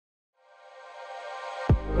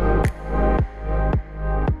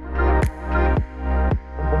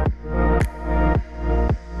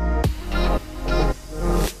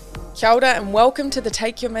Kia ora and welcome to the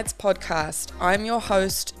Take Your Meds podcast. I'm your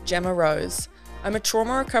host, Gemma Rose. I'm a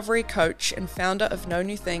trauma recovery coach and founder of Know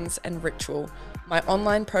New Things and Ritual, my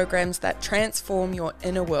online programs that transform your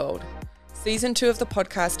inner world. Season 2 of the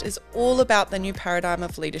podcast is all about the new paradigm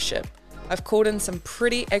of leadership. I've called in some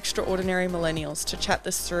pretty extraordinary millennials to chat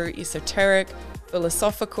this through esoteric,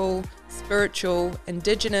 philosophical, spiritual,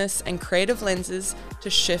 indigenous, and creative lenses to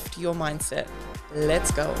shift your mindset. Let's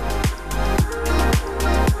go.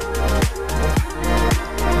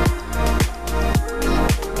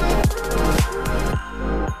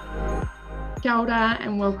 Kia ora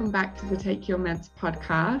and welcome back to the Take Your Meds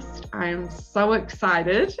podcast. I am so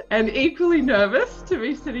excited and equally nervous to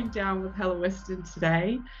be sitting down with Hella Weston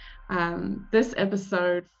today. This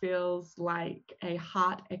episode feels like a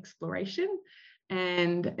heart exploration,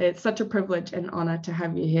 and it's such a privilege and honor to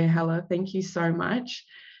have you here, Hella. Thank you so much.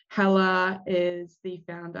 Hella is the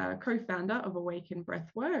co-founder of Awaken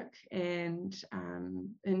Breathwork and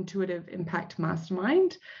Intuitive Impact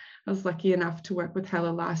Mastermind. I was lucky enough to work with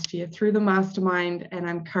Hella last year through the mastermind, and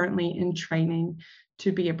I'm currently in training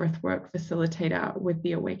to be a breathwork facilitator with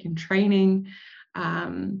the Awaken training.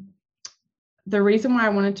 The reason why I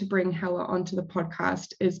wanted to bring Hella onto the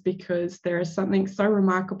podcast is because there is something so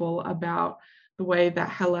remarkable about the way that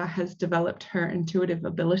Hella has developed her intuitive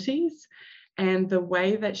abilities and the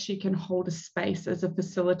way that she can hold a space as a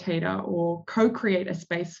facilitator or co-create a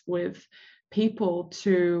space with people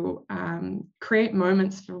to create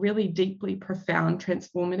moments for really deeply profound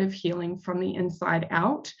transformative healing from the inside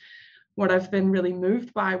out. What I've been really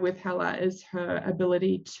moved by with Hella is her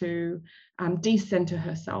ability to decenter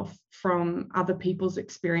herself from other people's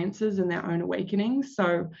experiences and their own awakenings.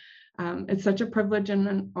 So it's such a privilege and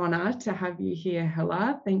an honor to have you here,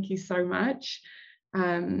 Hella. Thank you so much.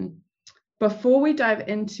 Before we dive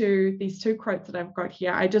into these two quotes that I've got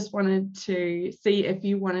here, I just wanted to see if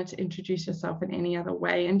you wanted to introduce yourself in any other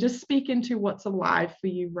way and just speak into what's alive for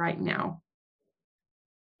you right now.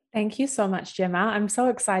 Thank you so much, Gemma. I'm so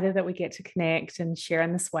excited that we get to connect and share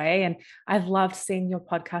in this way. And I've loved seeing your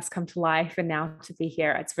podcast come to life and now to be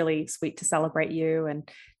here. It's really sweet to celebrate you and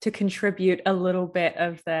to contribute a little bit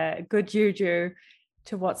of the good juju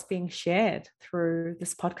to what's being shared through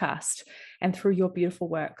this podcast and through your beautiful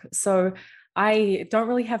work. So I don't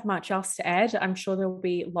really have much else to add. I'm sure there will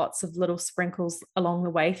be lots of little sprinkles along the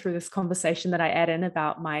way through this conversation that I add in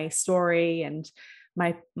about my story and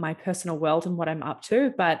my personal world and what I'm up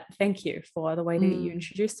to. But thank you for the way that you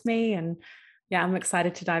introduced me. And yeah, I'm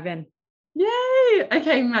excited to dive in. Yay!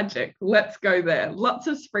 Okay, magic. Let's go there. Lots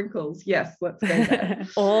of sprinkles. Yes, let's go there.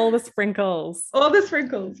 All the sprinkles. All the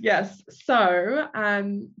sprinkles, yes. So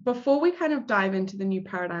before we kind of dive into the new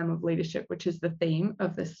paradigm of leadership, which is the theme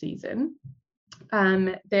of this season,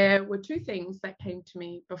 there were two things that came to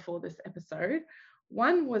me before this episode.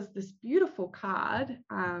 One was this beautiful card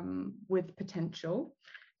with potential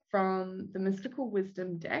from the Mystical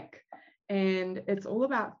Wisdom deck. And it's all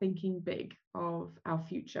about thinking big of our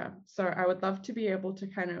future. So I would love to be able to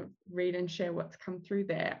kind of read and share what's come through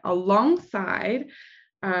there. Alongside,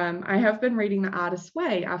 I have been reading The Artist's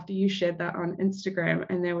Way after you shared that on Instagram.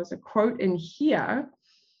 And there was a quote in here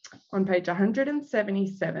on page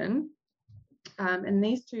 177. And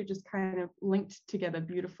these two just kind of linked together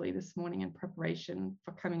beautifully this morning in preparation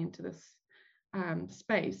for coming into this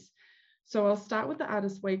space. So I'll start with the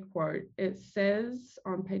Artist's Way quote. It says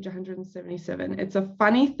on page 177, "It's a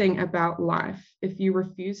funny thing about life. If you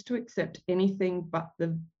refuse to accept anything but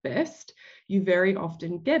the best, you very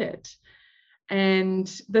often get it." And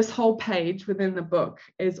this whole page within the book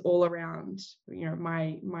is all around,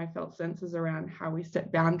 my felt senses around how we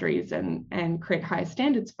set boundaries and create higher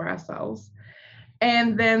standards for ourselves.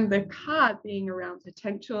 And then the card being around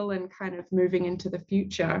potential and kind of moving into the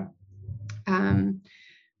future.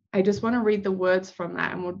 I just want to read the words from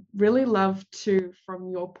that and would really love to, from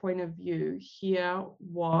your point of view, hear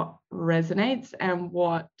what resonates and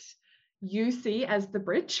what you see as the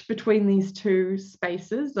bridge between these two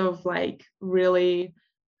spaces of like really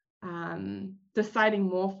deciding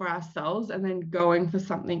more for ourselves and then going for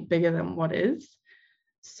something bigger than what is.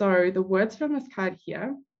 So the words from this card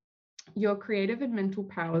here: "Your creative and mental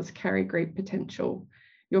powers carry great potential.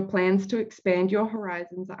 Your plans to expand your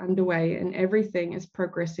horizons are underway and everything is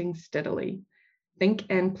progressing steadily. Think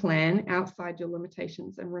and plan outside your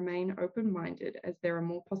limitations and remain open-minded as there are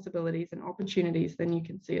more possibilities and opportunities than you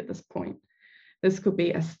can see at this point. This could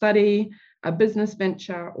be a study, a business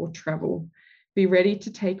venture, or travel. Be ready to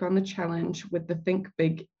take on the challenge with the think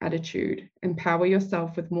big attitude. Empower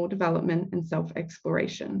yourself with more development and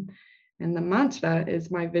self-exploration. And the mantra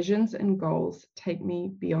is, my visions and goals take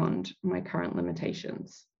me beyond my current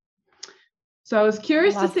limitations. So I was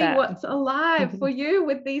curious to Love see that. what's alive for you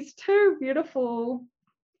with these two beautiful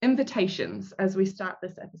invitations as we start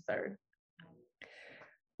this episode.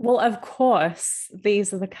 Well, of course,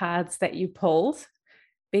 these are the cards that you pulled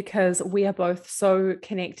because we are both so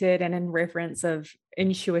connected and in reverence of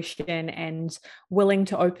intuition and willing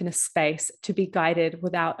to open a space to be guided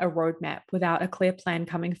without a roadmap, without a clear plan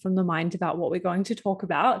coming from the mind about what we're going to talk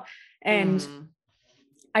about. And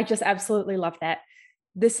I just absolutely love that.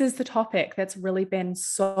 This is the topic that's really been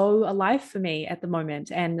so alive for me at the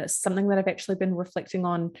moment, and something that I've actually been reflecting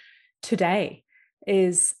on today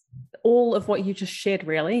is all of what you just shared,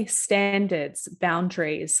 really: standards,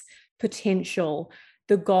 boundaries, potential,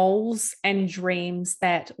 the goals and dreams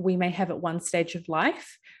that we may have at one stage of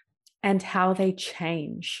life and how they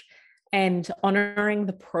change, and honoring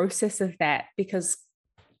the process of that, because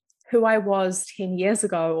who I was 10 years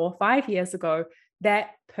ago or 5 years ago, that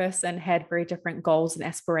person had very different goals and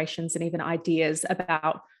aspirations and even ideas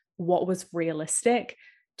about what was realistic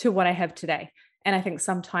to what I have today. And I think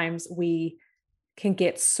sometimes we can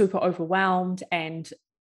get super overwhelmed and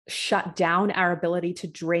shut down our ability to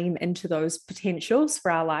dream into those potentials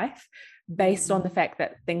for our life based on the fact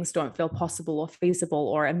that things don't feel possible or feasible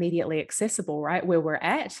or immediately accessible, right, where we're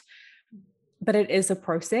at. But it is a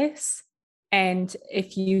process. And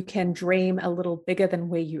if you can dream a little bigger than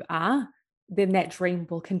where you are, then that dream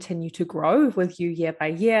will continue to grow with you year by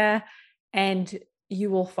year. And you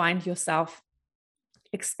will find yourself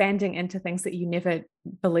expanding into things that you never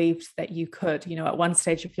believed that you could, at one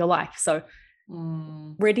stage of your life. So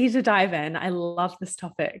ready to dive in. I love this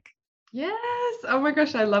topic. Yes. Oh my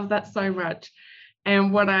gosh, I love that so much.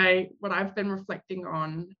 And what I've been reflecting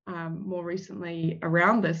on more recently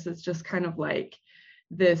around this is just kind of like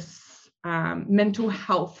this mental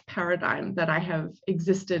health paradigm that I have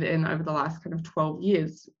existed in over the last kind of 12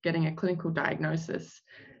 years, getting a clinical diagnosis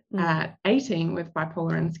at 18 with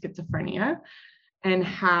bipolar and schizophrenia, and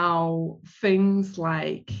how things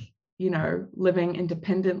like, living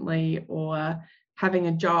independently or having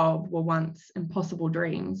a job were once impossible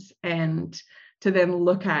dreams. And to then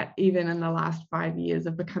look at, even in the last 5 years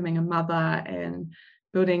of becoming a mother and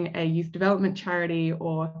building a youth development charity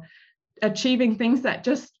or achieving things that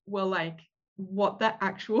just were like, what the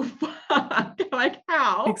actual fuck? Like,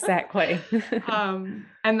 how? Exactly. And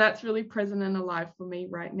that's really present and alive for me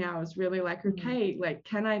right now, is really like, okay, like,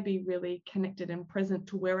 can I be really connected and present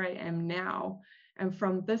to where I am now? And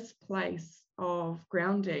from this place of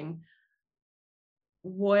grounding,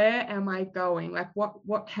 where am I going? Like,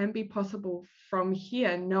 what can be possible from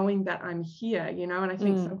here, knowing that I'm here, And I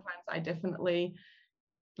think sometimes I definitely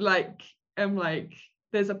am like,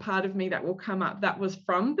 there's a part of me that will come up that was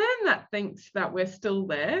from then that thinks that we're still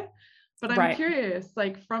there. But I'm curious,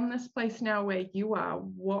 like, from this place now where you are,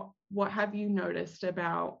 what have you noticed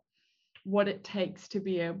about what it takes to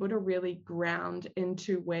be able to really ground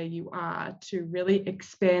into where you are, to really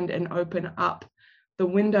expand and open up the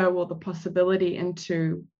window or the possibility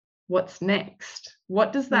into what's next?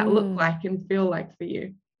 What does that look like and feel like for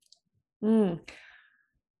you?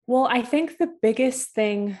 Well, I think the biggest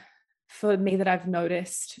thing for me that I've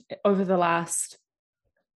noticed over the last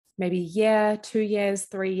maybe year, 2 years,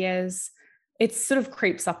 3 years, it sort of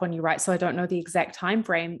creeps up on you, right? So I don't know the exact time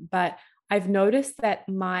frame, but I've noticed that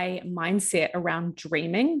my mindset around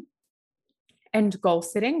dreaming and goal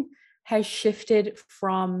setting has shifted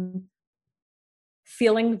from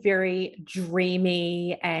feeling very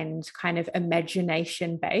dreamy and kind of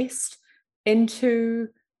imagination based into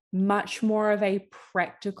much more of a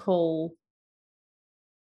practical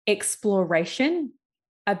exploration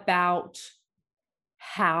about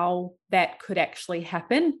how that could actually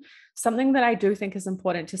happen. Something that I do think is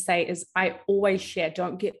important to say is I always share,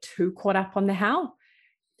 don't get too caught up on the how.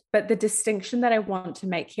 But the distinction that I want to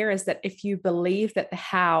make here is that if you believe that the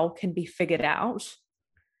how can be figured out,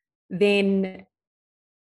 then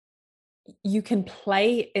you can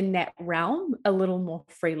play in that realm a little more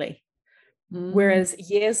freely. Whereas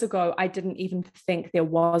years ago, I didn't even think there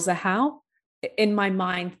was a how. In my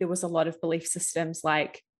mind, there was a lot of belief systems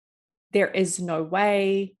like, there is no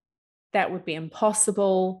way, that would be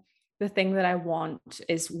impossible. The thing that I want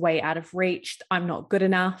is way out of reach. I'm not good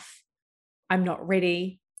enough. I'm not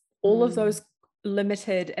ready. All of those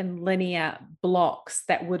limited and linear blocks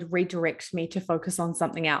that would redirect me to focus on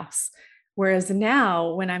something else. Whereas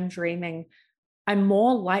now, when I'm dreaming, I'm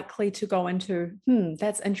more likely to go into,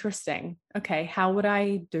 that's interesting. Okay, how would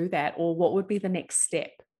I do that? Or what would be the next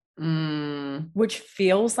step? Which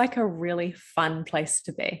feels like a really fun place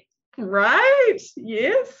to be. Right.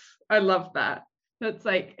 Yes. I love that. That's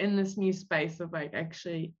like in this new space of like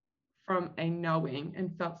actually from a knowing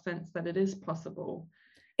and felt sense that it is possible.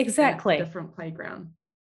 Exactly. different playground.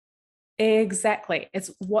 Exactly.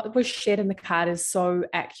 It's what was shared in the card is so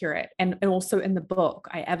accurate. And also in the book,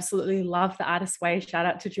 I absolutely love The Artist's Way. Shout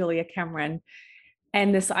out to Julia Cameron.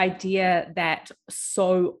 And this idea that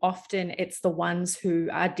so often it's the ones who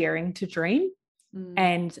are daring to dream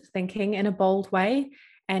and thinking in a bold way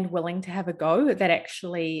and willing to have a go that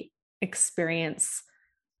actually experience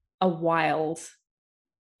a wild,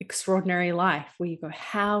 extraordinary life, where you go,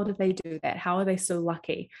 how did they do that? How are they so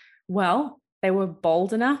lucky? Well, they were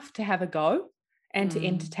bold enough to have a go and to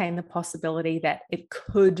entertain the possibility that it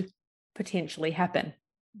could potentially happen.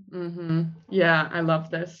 Yeah, I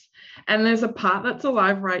love this. And there's a part that's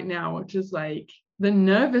alive right now, which is like the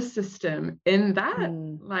nervous system in that.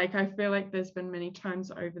 Like, I feel like there's been many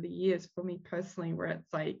times over the years for me personally where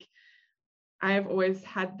it's like, I have always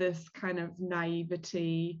had this kind of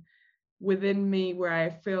naivety within me where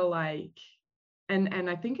I feel like, and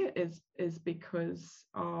I think it is because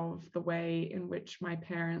of the way in which my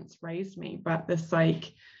parents raised me, but this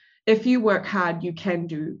like, if you work hard, you can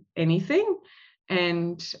do anything.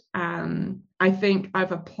 And I think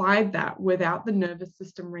I've applied that without the nervous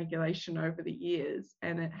system regulation over the years,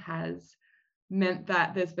 and it has meant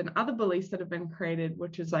that there's been other beliefs that have been created,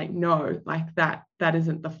 which is like, no, like that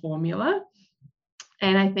isn't the formula.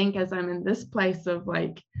 And I think as I'm in this place of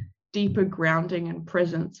like deeper grounding and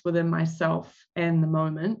presence within myself and the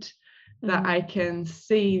moment, that I can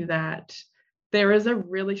see that there is a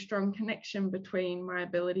really strong connection between my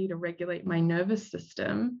ability to regulate my nervous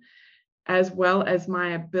system as well as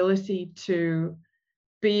my ability to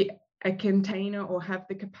be a container or have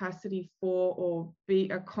the capacity for or be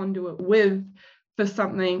a conduit with for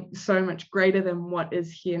something so much greater than what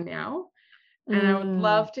is here now. And I would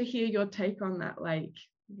love to hear your take on that, like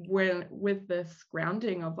when with this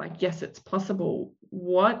grounding of like, yes, it's possible.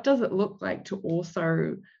 What does it look like to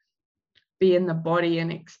also be in the body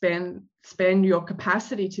and expand your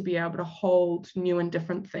capacity to be able to hold new and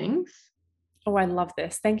different things? Oh, I love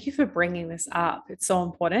this. Thank you for bringing this up. It's so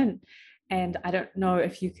important. And I don't know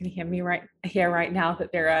if you can hear me right here right now,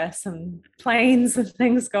 that there are some planes and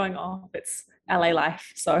things going off. It's LA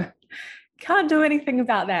life, so can't do anything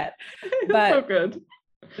about that. But so good.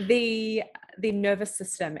 The nervous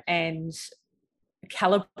system and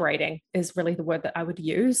calibrating is really the word that I would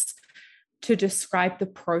use to describe the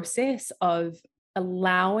process of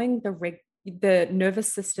allowing the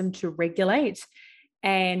nervous system to regulate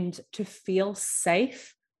and to feel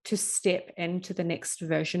safe to step into the next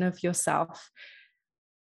version of yourself.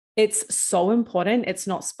 It's so important. It's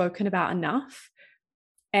not spoken about enough.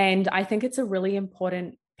 And I think it's a really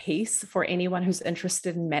important piece for anyone who's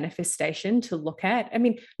interested in manifestation to look at. I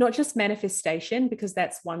mean, not just manifestation, because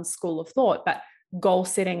that's one school of thought, but goal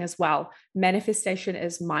setting as well. Manifestation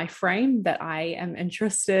is my frame that I am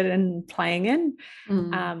interested in playing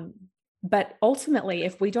in. But ultimately,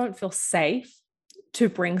 if we don't feel safe to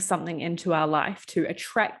bring something into our life, to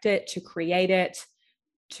attract it, to create it,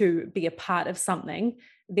 to be a part of something,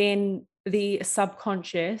 then the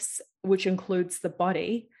subconscious, which includes the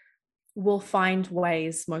body, will find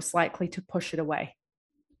ways most likely to push it away.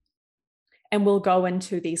 And we'll go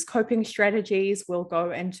into these coping strategies, we'll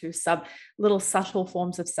go into little subtle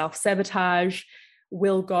forms of self-sabotage,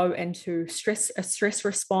 we'll go into a stress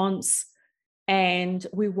response, and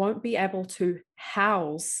we won't be able to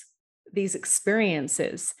house these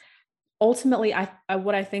experiences. Ultimately,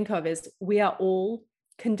 what I think of is we are all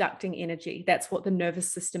conducting energy. That's what the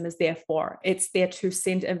nervous system is there for. It's there to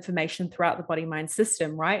send information throughout the body-mind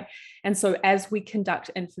system, right? And so as we conduct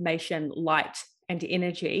information, light and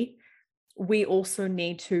energy, we also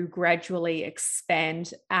need to gradually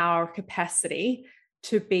expand our capacity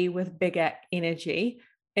to be with bigger energy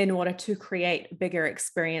in order to create bigger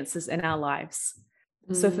experiences in our lives.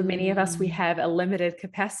 So for many of us, we have a limited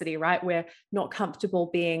capacity, right? We're not comfortable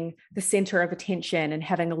being the center of attention and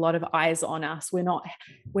having a lot of eyes on us. We're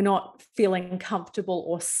not feeling comfortable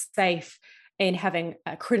or safe in having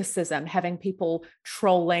criticism, having people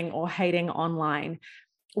trolling or hating online.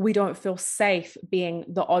 We don't feel safe being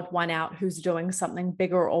the odd one out who's doing something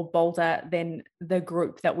bigger or bolder than the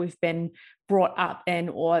group that we've been brought up in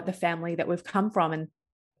or the family that we've come from. And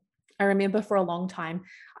I remember for a long time,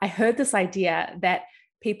 I heard this idea that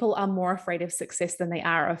people are more afraid of success than they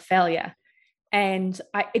are of failure. And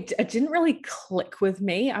it didn't really click with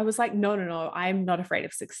me. I was like, no, I'm not afraid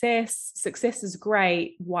of success. Success is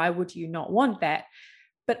great. Why would you not want that?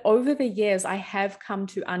 But over the years, I have come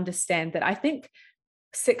to understand that I think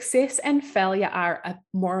success and failure are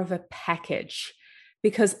more of a package,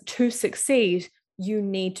 because to succeed, you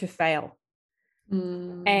need to fail.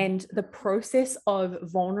 And the process of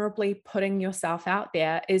vulnerably putting yourself out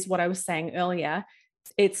there is what I was saying earlier,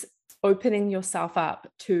 It's opening yourself up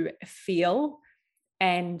to feel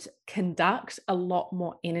and conduct a lot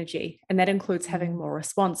more energy. And that includes having more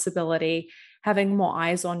responsibility, having more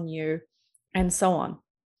eyes on you, and so on.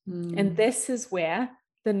 And this is where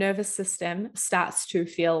the nervous system starts to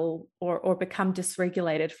feel or become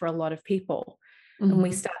dysregulated for a lot of people. And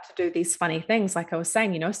we start to do these funny things, like I was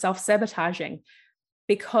saying, self-sabotaging,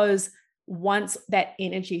 because once that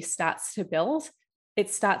energy starts to build, it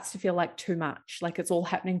starts to feel like too much, like it's all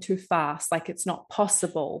happening too fast, like it's not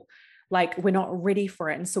possible, like we're not ready for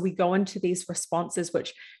it. And so we go into these responses,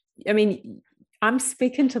 which, I mean, I'm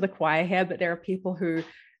speaking to the choir here, but there are people who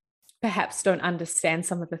perhaps don't understand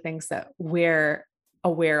some of the things that we're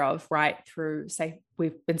aware of, right? Through, say,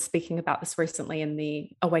 we've been speaking about this recently in the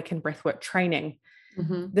Awaken Breathwork training,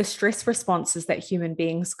 the stress responses that human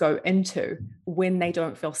beings go into when they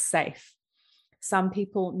don't feel safe. Some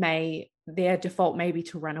people their default may be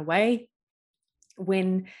to run away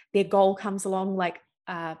when their goal comes along. Like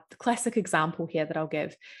the classic example here that I'll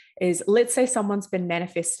give is, let's say someone's been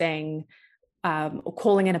manifesting or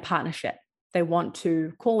calling in a partnership. They want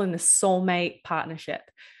to call in the soulmate partnership.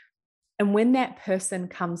 And when that person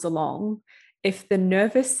comes along, if the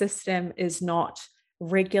nervous system is not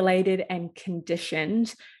regulated and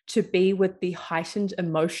conditioned to be with the heightened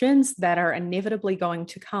emotions that are inevitably going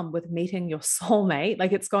to come with meeting your soulmate,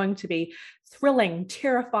 like it's going to be thrilling,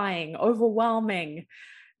 terrifying, overwhelming.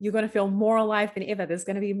 You're going to feel more alive than ever. There's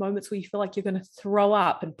going to be moments where you feel like you're going to throw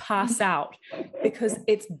up and pass out because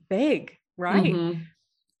it's big, right?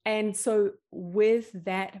 And so with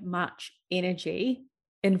that much energy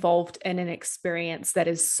involved in an experience that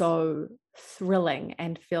is so thrilling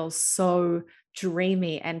and feels so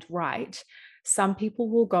dreamy and right, some people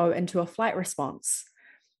will go into a flight response.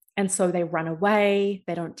 And so they run away,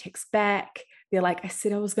 they don't text back. They're like, I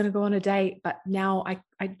said I was going to go on a date, but now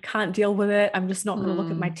I can't deal with it. I'm just not going to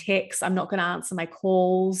look at my texts. I'm not going to answer my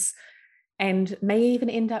calls, and may even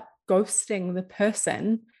end up ghosting the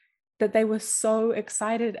person that they were so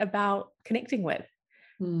excited about connecting with.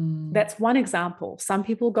 That's one example. Some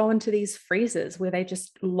people go into these freezes where they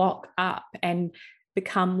just lock up and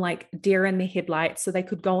become like deer in the headlights, so they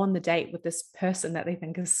could go on the date with this person that they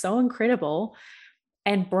think is so incredible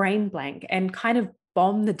and brain blank and kind of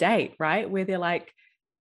bomb the date, right? Where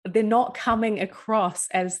they're not coming across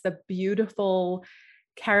as the beautiful,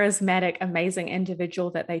 charismatic, amazing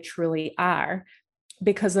individual that they truly are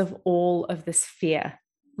because of all of this fear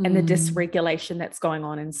and the dysregulation that's going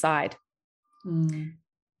on inside.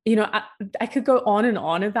 I could go on and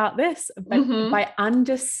on about this, but by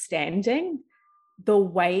understanding the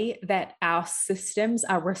way that our systems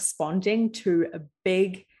are responding to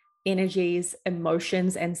big energies,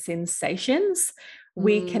 emotions, and sensations,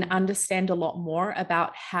 we can understand a lot more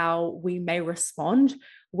about how we may respond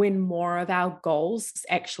when more of our goals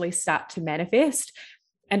actually start to manifest.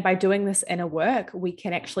 And by doing this inner work, we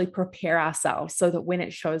can actually prepare ourselves so that when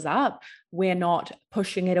it shows up, we're not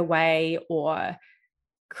pushing it away or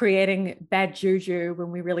creating bad juju when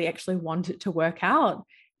we really actually want it to work out.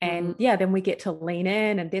 And then we get to lean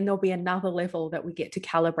in, and then there'll be another level that we get to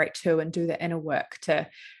calibrate to and do the inner work to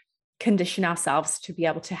condition ourselves to be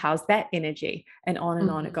able to house that energy, and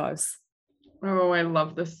on it goes. Oh, I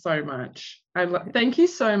love this so much. Thank you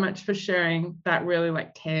so much for sharing that really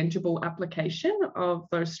tangible application of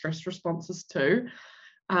those stress responses too.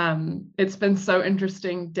 It's been so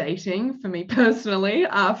interesting dating for me personally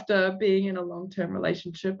after being in a long-term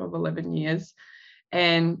relationship of 11 years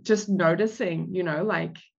and just noticing,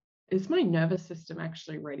 is my nervous system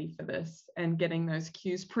actually ready for this? And getting those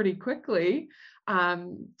cues pretty quickly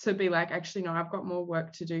to be like, actually, no, I've got more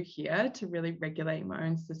work to do here to really regulate my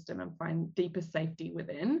own system and find deeper safety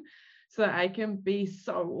within so that I can be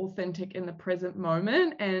so authentic in the present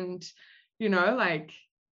moment. And,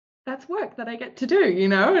 that's work that I get to do,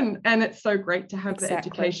 and it's so great to have the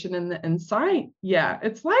education and the insight. Yeah,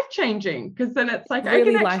 it's life-changing because then it's like,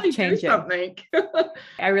 really, I can actually do something.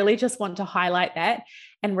 I really just want to highlight that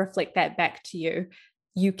and reflect that back to you.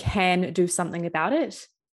 You can do something about it,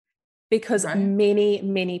 because many,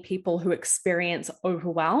 many people who experience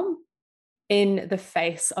overwhelm in the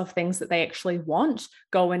face of things that they actually want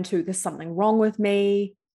go into, there's something wrong with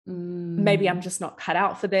me. Maybe I'm just not cut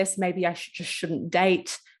out for this. Maybe I shouldn't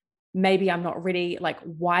date. Maybe I'm not ready. Like,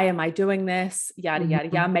 why am I doing this? Yada, yada,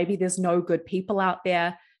 yada. Maybe there's no good people out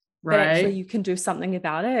there. But actually you can do something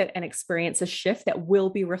about it and experience a shift that will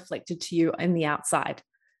be reflected to you in the outside.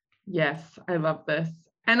 Yes, I love this.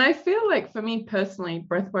 And I feel like for me personally,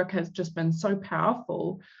 breathwork has just been so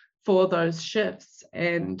powerful for those shifts.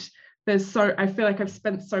 And I feel like I've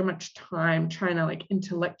spent so much time trying to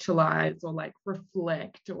intellectualize or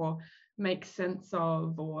reflect or make sense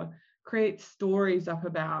of or create stories up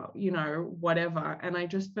about, you know, whatever. And I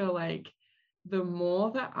just feel like the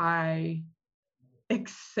more that I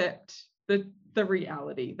accept the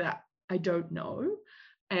reality that I don't know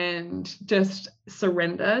and just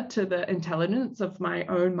surrender to the intelligence of my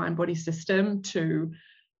own mind-body system to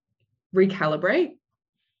recalibrate,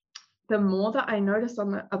 the more that I notice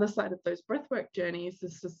on the other side of those breathwork journeys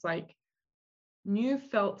is this like new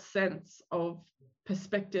felt sense of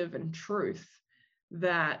perspective and truth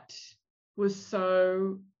that was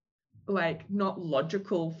so like not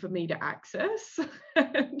logical for me to access,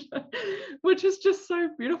 and, which is just so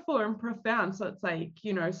beautiful and profound. So it's like,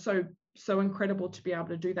 you know, so incredible to be able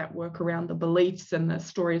to do that work around the beliefs and the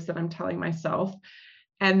stories that I'm telling myself.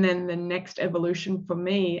 And then the next evolution for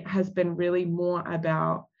me has been really more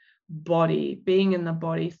about body, being in the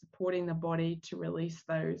body, supporting the body to release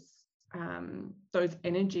those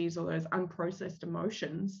energies or those unprocessed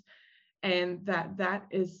emotions. And that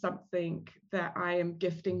is something that I am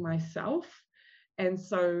gifting myself. And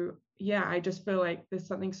so, yeah, I just feel like there's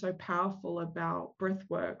something so powerful about breath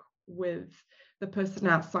work with the person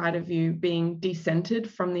outside of you being decentered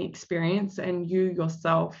from the experience and you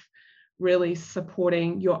yourself really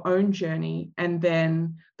supporting your own journey, and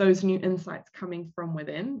then those new insights coming from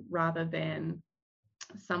within rather than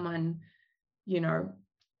someone, you know,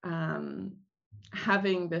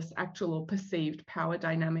 having this actual or perceived power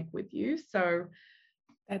dynamic with you. So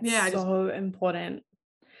that's so important.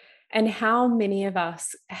 And how many of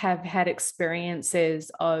us have had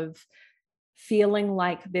experiences of feeling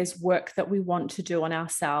like there's work that we want to do on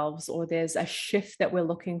ourselves, or there's a shift that we're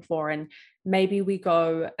looking for, and maybe we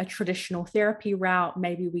go a traditional therapy route,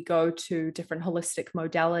 maybe we go to different holistic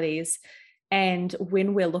modalities. And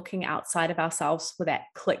when we're looking outside of ourselves for that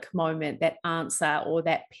click moment, that answer, or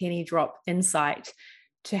that penny drop insight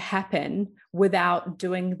to happen without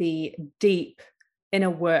doing the deep inner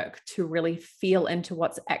work to really feel into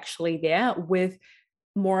what's actually there with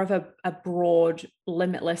more of a broad,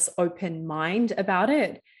 limitless, open mind about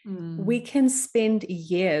it, we can spend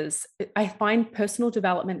years. I find personal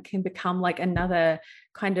development can become like another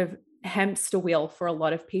kind of hamster wheel for a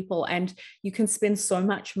lot of people. And you can spend so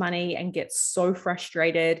much money and get so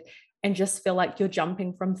frustrated and just feel like you're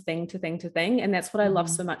jumping from thing to thing to thing. And that's what I love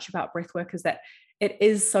so much about breathwork, is that it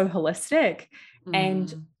is so holistic.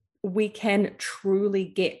 And we can truly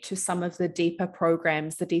get to some of the deeper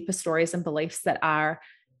programs, the deeper stories and beliefs that are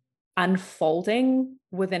unfolding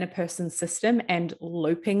within a person's system and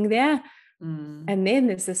looping there. And then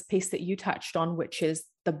there's this piece that you touched on, which is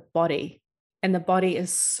the body. And the body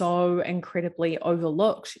is so incredibly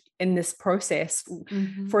overlooked in this process.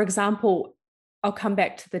 For example, I'll come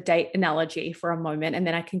back to the date analogy for a moment, and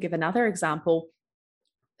then I can give another example.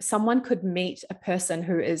 Someone could meet a person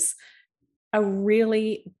who is a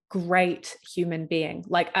really great human being,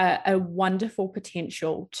 like a wonderful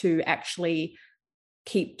potential to actually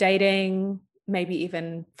keep dating, maybe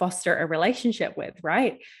even foster a relationship with,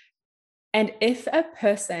 right? And if a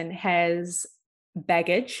person has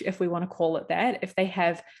baggage, if we want to call it that, if they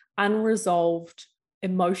have unresolved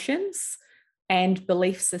emotions and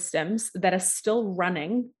belief systems that are still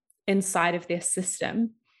running inside of their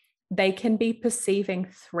system, they can be perceiving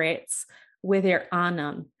threats where there are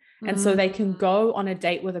none. And so they can go on a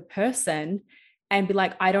date with a person and be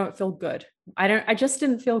like, I don't feel good. I just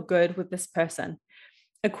didn't feel good with this person.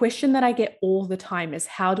 A question that I get all the time is,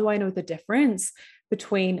 how do I know the difference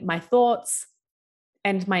between my thoughts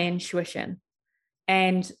and my intuition?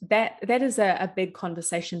 And that is a big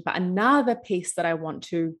conversation. But another piece that I want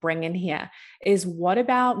to bring in here is, what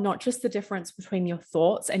about not just the difference between your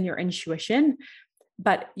thoughts and your intuition,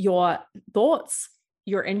 but your thoughts,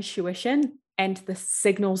 your intuition, and the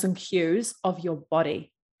signals and cues of your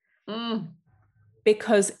body?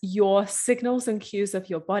 Because your signals and cues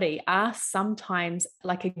of your body are sometimes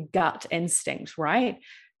like a gut instinct, right?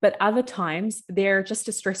 But other times they're just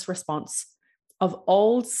a stress response of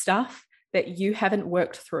old stuff that you haven't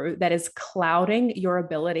worked through that is clouding your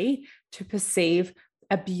ability to perceive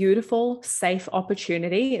a beautiful, safe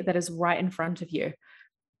opportunity that is right in front of you.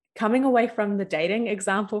 Coming away from the dating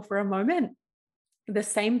example for a moment, the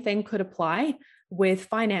same thing could apply with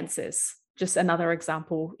finances. Just another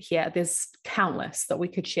example here. There's countless that we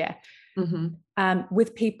could share.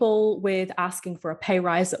 With people with asking for a pay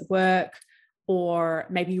rise at work, or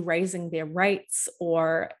maybe raising their rates,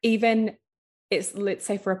 or even let's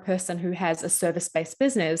say for a person who has a service-based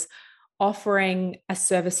business, offering a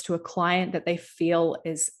service to a client that they feel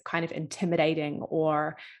is kind of intimidating,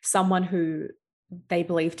 or someone who they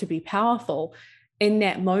believe to be powerful. In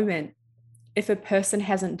that moment, if a person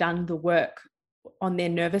hasn't done the work on their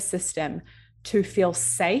nervous system to feel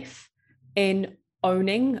safe in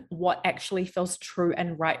owning what actually feels true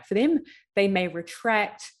and right for them. They may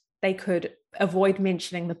retract, they could avoid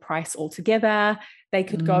mentioning the price altogether. They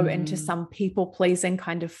could go into some people pleasing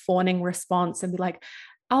kind of fawning response and be like,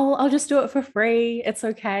 I'll just do it for free. It's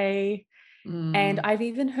okay. And I've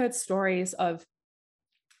even heard stories of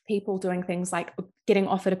people doing things like getting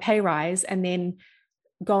offered a pay rise and then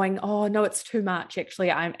going, oh no, it's too much actually.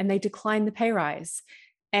 And they decline the pay rise.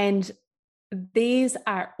 And these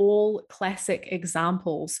are all classic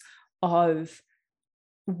examples of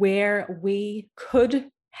where we could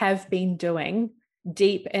have been doing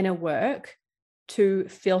deep inner work to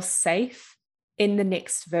feel safe in the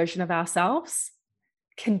next version of ourselves,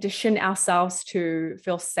 condition ourselves to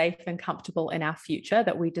feel safe and comfortable in our future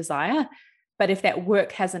that we desire. But if that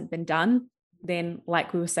work hasn't been done, then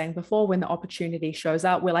like we were saying before, when the opportunity shows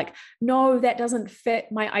up, we're like, no, that doesn't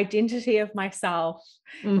fit my identity of myself.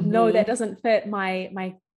 No, that doesn't fit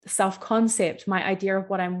my self-concept, my idea of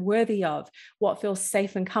what I'm worthy of, what feels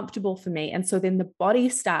safe and comfortable for me. And so then the body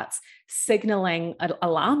starts signaling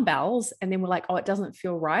alarm bells, and then we're like, oh, it doesn't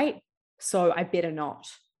feel right, so I better not.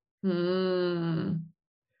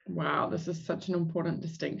 Wow, this is such an important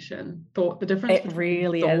distinction. The difference it between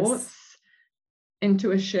really thoughts, is.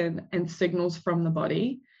 Intuition, and signals from the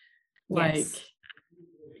body. Like,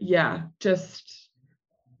 yeah, just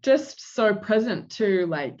so present to,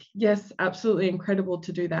 like, yes, absolutely incredible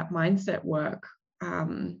to do that mindset work.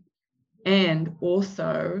 And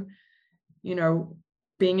also, you know,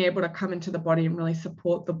 being able to come into the body and really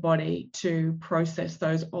support the body to process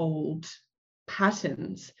those old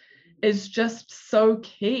patterns is just so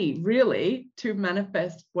key, really, to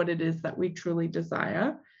manifest what it is that we truly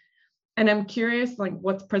desire. And I'm curious, like,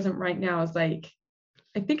 what's present right now is, like,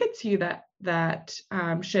 I think it's you that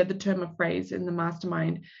shared the term of phrase in the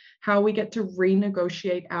mastermind, how we get to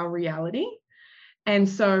renegotiate our reality. And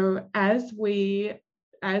so as we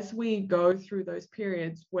go through those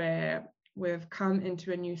periods where we've come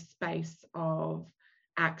into a new space of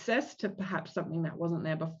access to perhaps something that wasn't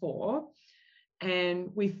there before, and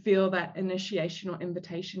we feel that initiation or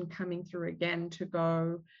invitation coming through again to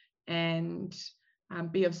go and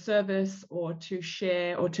be of service, or to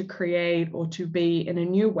share, or to create, or to be in a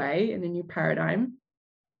new way, in a new paradigm.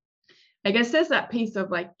 I guess there's that piece of,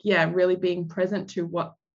 like, yeah, really being present to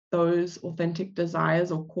what those authentic desires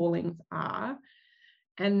or callings are.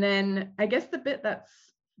 And then I guess the bit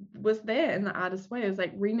was there in the artist's way is,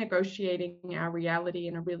 like, renegotiating our reality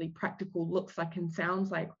in a really practical, looks like and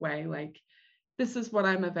sounds like way. Like, this is what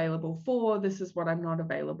I'm available for, this is what I'm not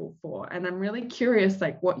available for. And I'm really curious,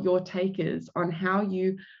 like, what your take is on how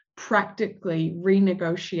you practically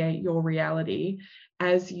renegotiate your reality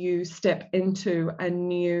as you step into a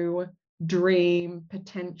new dream,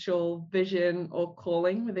 potential, vision, or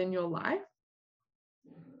calling within your life.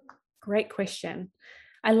 Great question.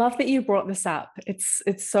 I love that you brought this up. It's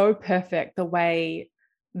so perfect, the way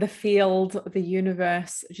the field, the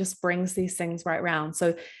universe just brings these things right round.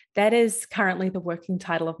 So that is currently the working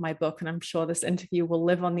title of my book. And I'm sure this interview will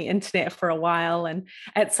live on the internet for a while. And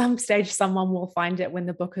at some stage, someone will find it when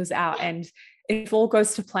the book is out. And if all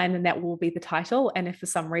goes to plan, then that will be the title. And if for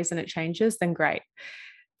some reason it changes, then great.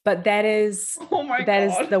 But that is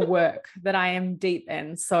the work that I am deep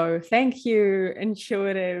in. So thank you,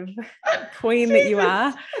 intuitive queen that you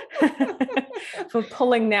are, for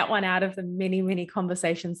pulling that one out of the many, many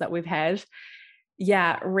conversations that we've had.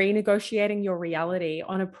 Yeah, renegotiating your reality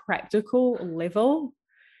on a practical level.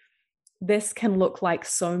 This can look like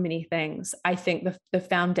so many things. I think the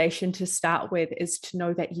foundation to start with is to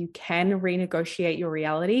know that you can renegotiate your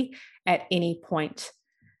reality at any point.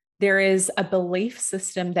 There is a belief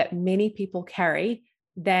system that many people carry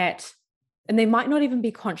that, and they might not even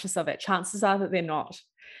be conscious of it. Chances are that they're not.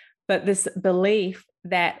 But this belief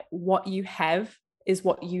that what you have is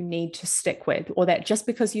what you need to stick with, or that just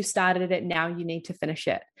because you started it, now you need to finish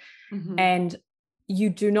it. And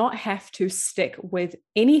you do not have to stick with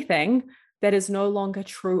anything that is no longer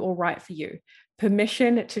true or right for you.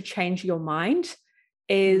 Permission to change your mind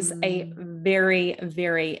is a very,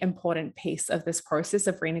 very important piece of this process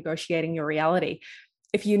of renegotiating your reality.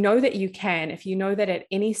 If you know that you can, if you know that at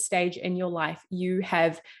any stage in your life, you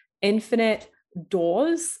have infinite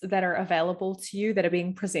doors that are available to you that are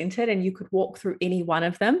being presented, and you could walk through any one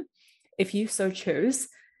of them, if you so choose,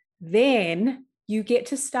 then you get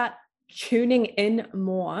to start tuning in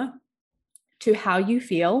more to how you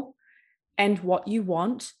feel and what you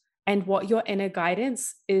want and what your inner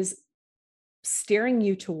guidance is steering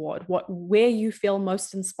you toward, where you feel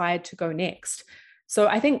most inspired to go next. So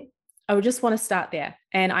I think I would just want to start there.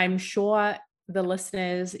 And I'm sure the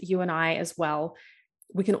listeners, you and I as well,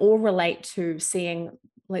 we can all relate to seeing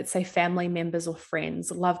let's say family members or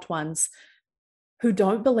friends, loved ones, who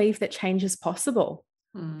don't believe that change is possible.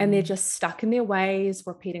 And they're just stuck in their ways,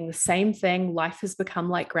 repeating the same thing. Life has become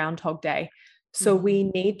like Groundhog Day. So we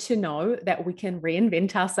need to know that we can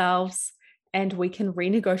reinvent ourselves and we can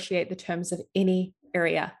renegotiate the terms of any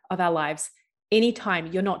area of our lives. Anytime.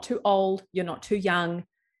 You're not too old, you're not too young,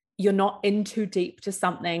 you're not in too deep to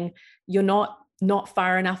something, you're not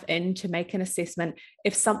far enough in to make an assessment.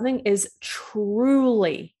 If something is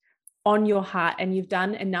truly on your heart and you've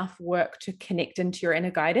done enough work to connect into your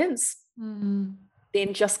inner guidance,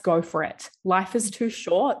 then just go for it. Life is too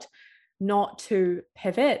short not to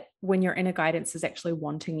pivot when your inner guidance is actually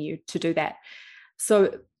wanting you to do that.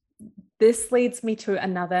 So this leads me to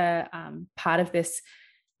another part of this.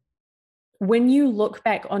 When you look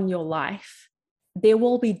back on your life, there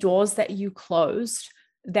will be doors that you closed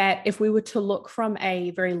that if we were to look from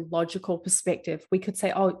a very logical perspective, we could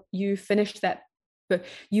say, oh, you finished that, but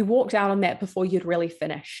you walked out on that before you'd really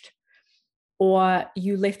finished. Or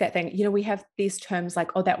you left that thing. You know, we have these terms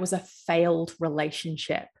like, oh, that was a failed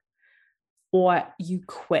relationship, or you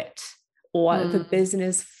quit, or the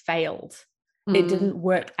business failed. It didn't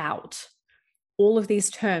work out. All of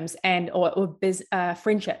these terms, and or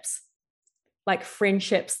friendships, like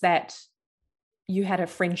friendships that you had a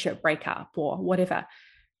friendship breakup or whatever.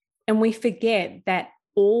 And we forget that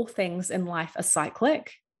all things in life are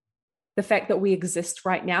cyclic. The fact that we exist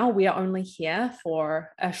right now, we are only here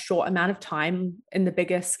for a short amount of time in the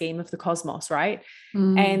bigger scheme of the cosmos, right?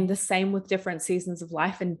 And the same with different seasons of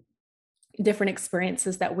life and different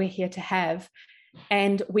experiences that we're here to have.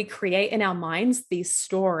 And we create in our minds these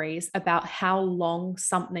stories about how long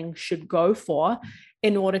something should go for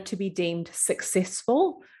in order to be deemed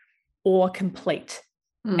successful or complete.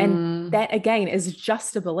 And that, again, is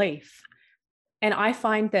just a belief. And I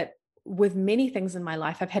find that with many things in my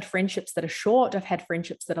life, I've had friendships that are short, I've had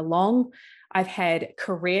friendships that are long, I've had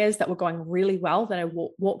careers that were going really well that I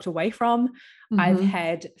walked away from. I've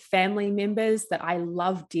had family members that I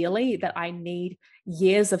love dearly that I need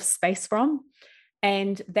years of space from.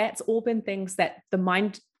 And that's all been things that the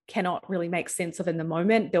mind cannot really make sense of in the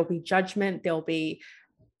moment. There'll be judgment, there'll be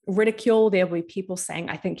ridicule, there'll be people saying,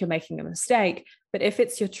 I think you're making a mistake. But if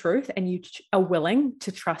it's your truth and you are willing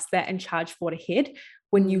to trust that and charge forward ahead,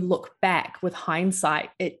 when you look back with hindsight,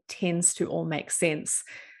 it tends to all make sense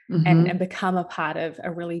and become a part of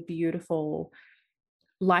a really beautiful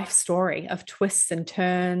life story of twists and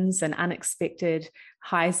turns and unexpected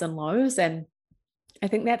highs and lows. And I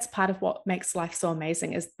think that's part of what makes life so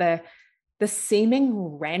amazing, is the seeming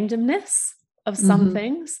randomness of some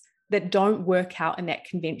things that don't work out in that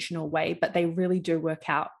conventional way, but they really do work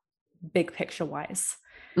out big picture wise.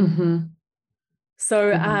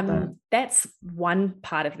 So that's one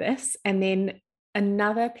part of this. And then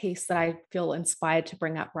another piece that I feel inspired to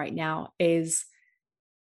bring up right now is,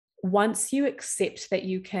 once you accept that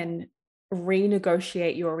you can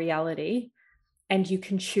renegotiate your reality and you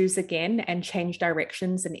can choose again and change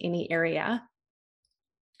directions in any area,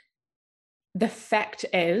 the fact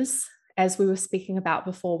is, as we were speaking about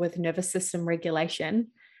before with nervous system regulation,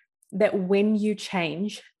 that when you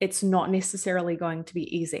change, it's not necessarily going to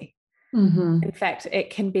be easy. In fact, it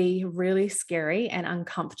can be really scary and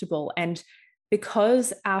uncomfortable. And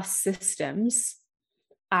because our systems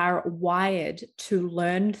are wired to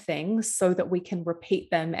learn things so that we can repeat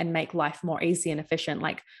them and make life more easy and efficient.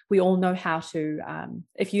 Like, we all know how to,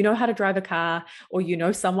 if you know how to drive a car, or you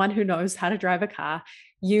know someone who knows how to drive a car,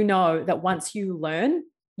 you know that once you learn,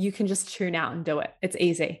 you can just tune out and do it. It's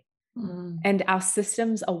easy. And our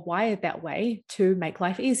systems are wired that way to make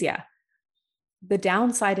life easier. The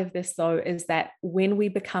downside of this, though, is that when we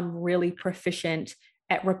become really proficient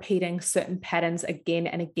at repeating certain patterns again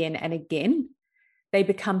and again and again, they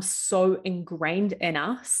become so ingrained in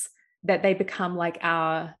us that they become like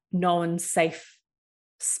our known safe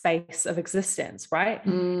space of existence, right?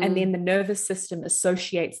 And then the nervous system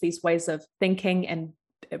associates these ways of thinking and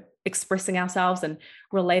expressing ourselves and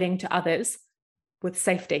relating to others with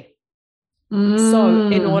safety. So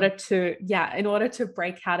in order to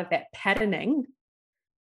break out of that patterning,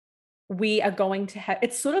 we are going to have,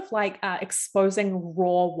 it's sort of like exposing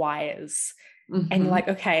raw wires. And you're like,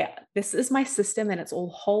 okay, this is my system and it's all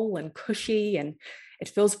whole and cushy and it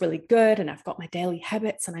feels really good. And I've got my daily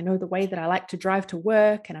habits and I know the way that I like to drive to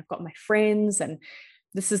work and I've got my friends and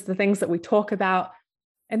this is the things that we talk about.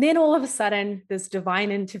 And then all of a sudden there's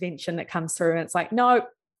divine intervention that comes through and it's like, no,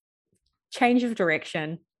 change of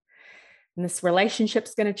direction. And this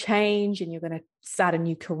relationship's going to change and you're going to start a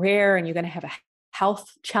new career and you're going to have a health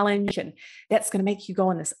challenge and that's going to make you go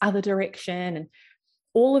in this other direction. And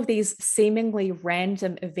all of these seemingly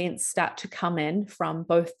random events start to come in from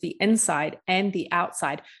both the inside and the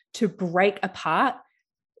outside to break apart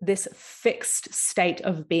this fixed state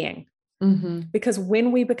of being. Mm-hmm. Because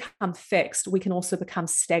when we become fixed, we can also become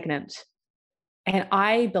stagnant. And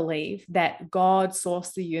I believe that God,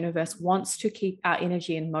 source, the universe, wants to keep our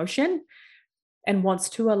energy in motion and wants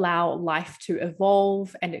to allow life to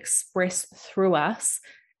evolve and express through us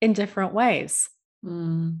in different ways.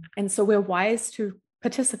 And so we're wise to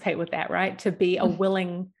participate with that, right? To be a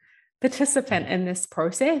willing participant in this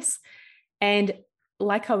process. And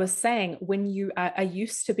like I was saying, when you are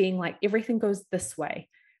used to being like, everything goes this way,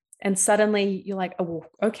 and suddenly you're like, oh,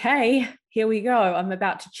 okay, here we go. I'm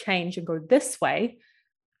about to change and go this way.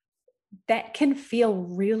 That can feel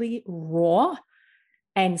really raw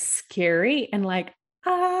and scary and like,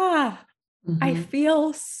 I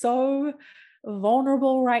feel so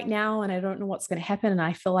vulnerable right now and I don't know what's going to happen. And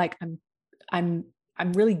I feel like I'm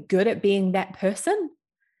really good at being that person.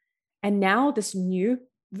 And now this new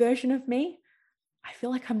version of me, I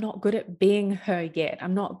feel like I'm not good at being her yet.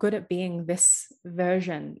 I'm not good at being this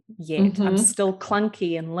version yet. I'm still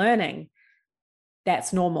clunky and learning.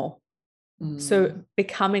 That's normal. So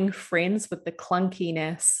becoming friends with the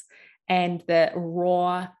clunkiness and the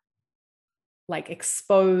raw, like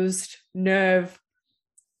exposed nerve,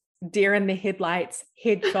 deer in the headlights,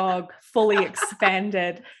 hedgehog, fully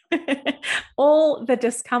expanded, all the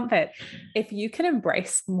discomfort. If you can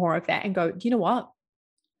embrace more of that and go, you know what?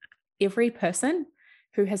 Every person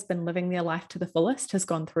who has been living their life to the fullest has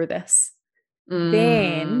gone through this.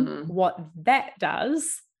 Then what that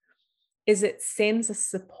does is it sends a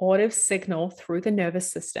supportive signal through the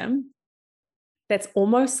nervous system that's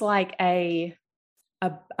almost like a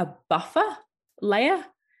buffer layer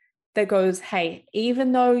that goes, hey,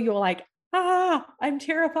 even though you're like, I'm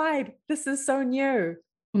terrified, this is so new,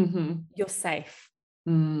 you're safe.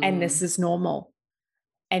 And this is normal.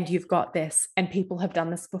 And you've got this. And people have done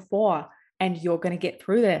this before. And you're going to get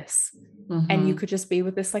through this. And you could just be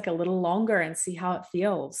with this like a little longer and see how it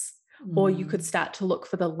feels. Or you could start to look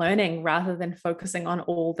for the learning rather than focusing on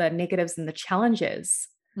all the negatives and the challenges.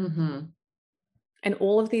 And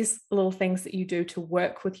all of these little things that you do to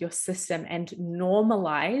work with your system and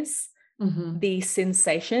normalize the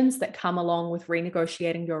sensations that come along with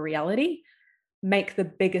renegotiating your reality make the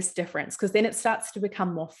biggest difference, because then it starts to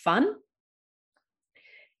become more fun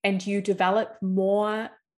and you develop more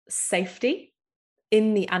safety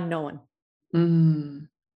in the unknown. Oh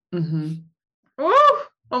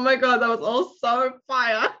my God, that was all so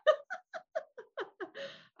fire.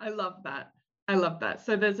 I love that. I love that.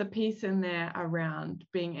 So there's a piece in there around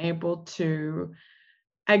being able to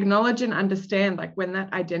acknowledge and understand, like when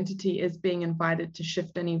that identity is being invited to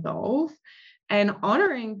shift and evolve, and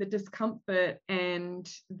honoring the discomfort and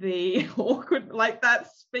the awkward, like that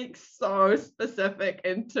speaks so specific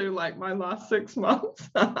into like my last 6 months,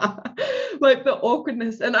 like the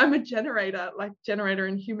awkwardness. And I'm a generator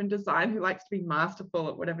in human design who likes to be masterful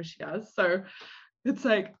at whatever she does. So it's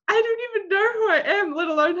like, I don't even know who I am, let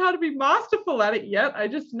alone how to be masterful at it yet. I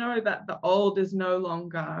just know that the old is no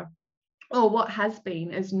longer, or what has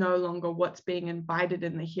been is no longer what's being invited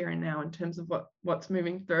in the here and now in terms of what's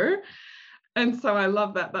moving through. And so I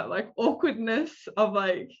love that like awkwardness of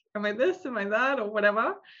like, am I this, am I that, or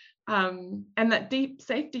whatever. And that deep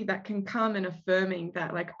safety that can come in affirming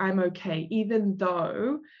that like, I'm okay, even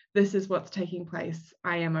though this is what's taking place,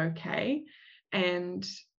 I am okay. And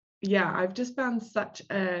yeah, I've just found such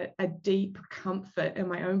a deep comfort in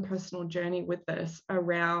my own personal journey with this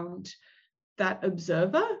around that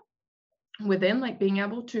observer within, like being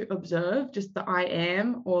able to observe just the I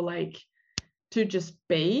am, or like to just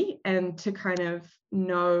be, and to kind of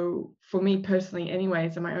know, for me personally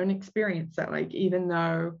anyways, in my own experience, that like, even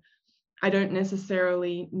though I don't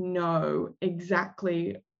necessarily know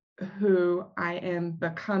exactly who I am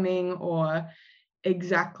becoming or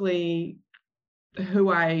exactly who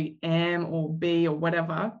I am or be or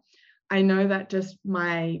whatever, I know that just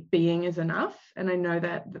my being is enough. And I know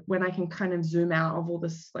that when I can kind of zoom out of all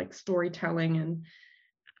this like storytelling and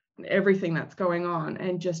everything that's going on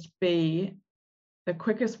and just be, the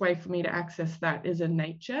quickest way for me to access that is in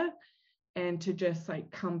nature, and to just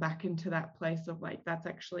like come back into that place of like, that's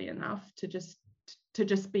actually enough to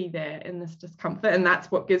just be there in this discomfort. And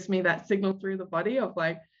that's what gives me that signal through the body of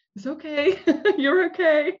like, it's okay, you're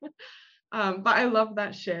okay. But I love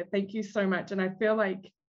that share. Thank you so much. And I feel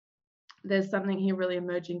like there's something here really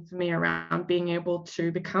emerging for me around being able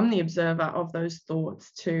to become the observer of those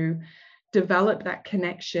thoughts, to develop that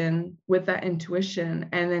connection with that intuition,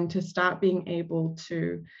 and then to start being able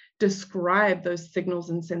to describe those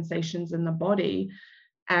signals and sensations in the body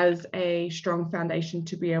as a strong foundation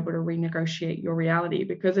to be able to renegotiate your reality.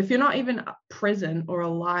 Because if you're not even present or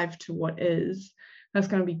alive to what is, that's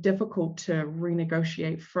going to be difficult to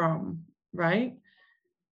renegotiate from, right?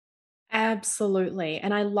 Absolutely.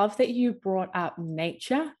 And I love that you brought up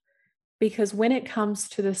nature, because when it comes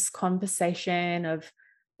to this conversation of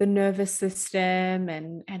the nervous system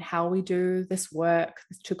and how we do this work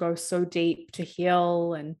to go so deep to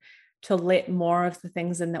heal and to let more of the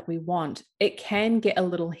things in that we want, it can get a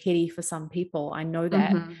little heady for some people. I know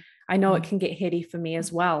that. Mm-hmm. I know it can get heady for me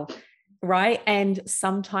as well. Right. And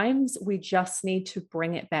sometimes we just need to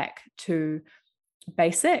bring it back to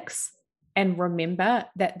basics and remember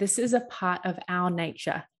that this is a part of our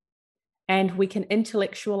nature. And we can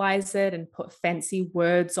intellectualize it and put fancy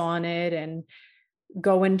words on it and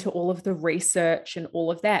go into all of the research and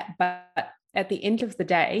all of that. But at the end of the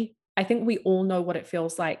day, I think we all know what it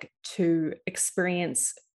feels like to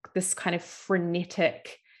experience this kind of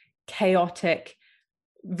frenetic, chaotic,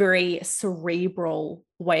 very cerebral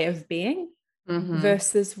way of being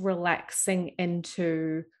versus relaxing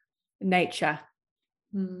into nature,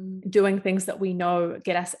 doing things that we know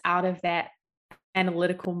get us out of that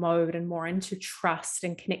analytical mode and more into trust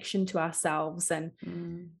and connection to ourselves and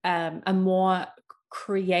a more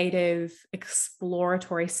creative,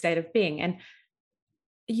 exploratory state of being. And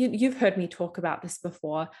you've heard me talk about this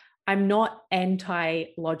before. I'm not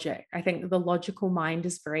anti-logic. I think the logical mind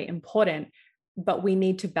is very important, but we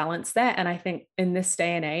need to balance that. And I think in this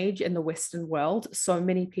day and age, in the Western world, so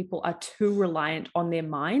many people are too reliant on their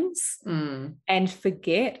minds and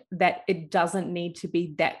forget that it doesn't need to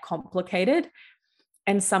be that complicated.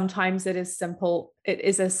 And sometimes it is simple. It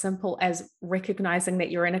is as simple as recognizing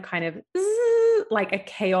that you're in a kind of like a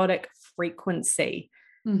chaotic frequency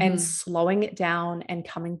and slowing it down and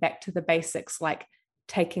coming back to the basics, like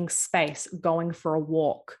taking space, going for a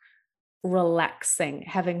walk, relaxing,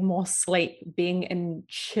 having more sleep, being in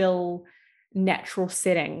chill, natural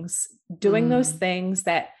settings, doing those things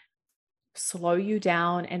that slow you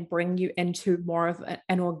down and bring you into more of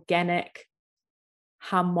an organic,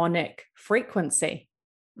 harmonic frequency.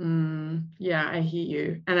 Yeah, I hear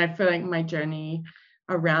you. And I feel like my journey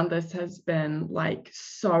around this has been like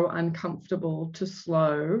so uncomfortable to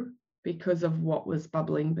slow because of what was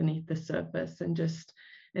bubbling beneath the surface, and just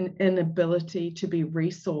an inability to be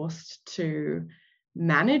resourced to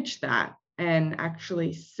manage that and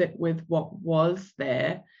actually sit with what was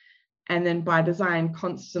there. And then by design,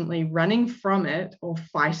 constantly running from it or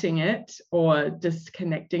fighting it or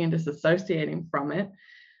disconnecting and disassociating from it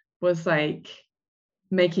was like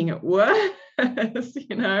making it worse,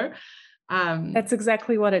 you know? That's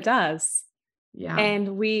exactly what it does. Yeah.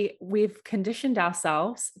 And we've conditioned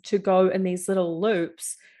ourselves to go in these little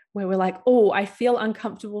loops where we're like, oh, I feel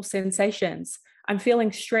uncomfortable sensations. I'm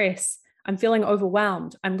feeling stress. I'm feeling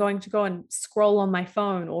overwhelmed. I'm going to go and scroll on my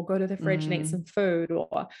phone or go to the fridge and eat some food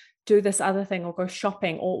or do this other thing or go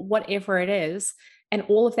shopping or whatever it is. And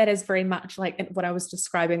all of that is very much like what I was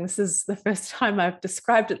describing. This is the first time I've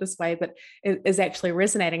described it this way, but it is actually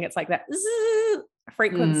resonating. It's like that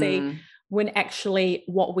frequency when actually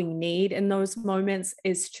what we need in those moments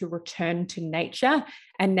is to return to nature,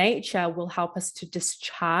 and nature will help us to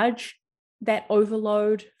discharge that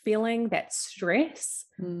overload feeling, that stress,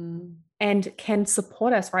 and can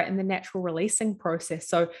support us right in the natural releasing process.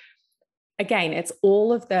 So again, it's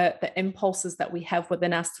all of the impulses that we have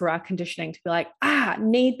within us through our conditioning to be like,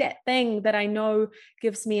 need that thing that I know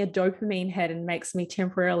gives me a dopamine hit and makes me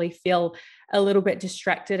temporarily feel a little bit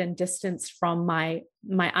distracted and distanced from my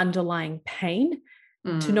underlying pain,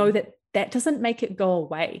 to know that that doesn't make it go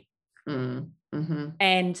away.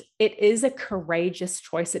 And it is a courageous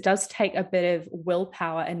choice. It does take a bit of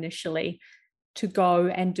willpower initially to go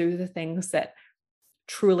and do the things that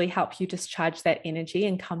truly help you discharge that energy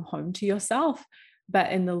and come home to yourself.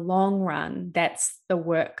 But in the long run, that's the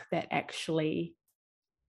work that actually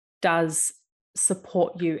does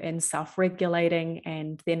support you in self-regulating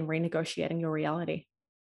and then renegotiating your reality.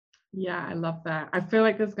 Yeah, I love that. I feel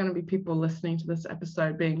like there's going to be people listening to this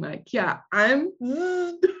episode being like, yeah, I'm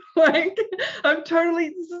like, I'm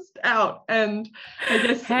totally out. And I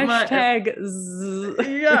guess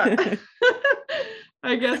yeah.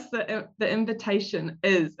 I guess the invitation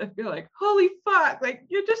is, I feel like, holy fuck, like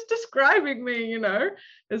you're just describing me, you know?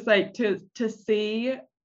 It's like to see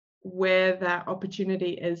where that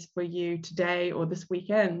opportunity is for you today or this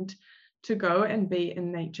weekend to go and be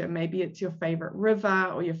in nature. Maybe it's your favorite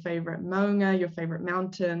river or your favorite maunga, your favorite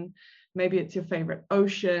mountain. Maybe it's your favorite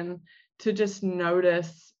ocean. to just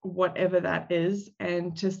notice whatever that is,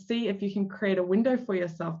 and to see if you can create a window for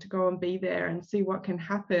yourself to go and be there and see what can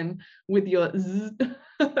happen with your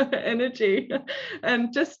energy,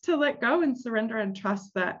 and just to let go and surrender and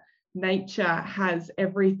trust that nature has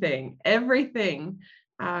everything within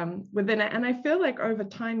it. And I feel like over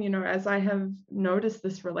time, as I have noticed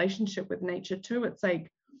this relationship with nature too, it's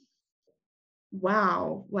like,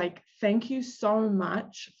 wow, like, thank you so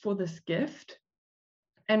much for this gift,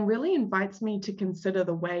 and really invites me to consider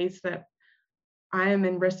the ways that I am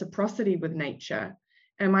in reciprocity with nature.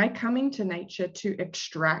 Am I coming to nature to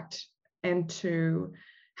extract and to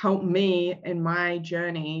help me in my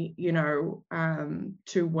journey,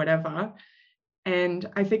 to whatever? And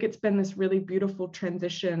I think it's been this really beautiful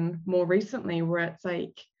transition more recently, where it's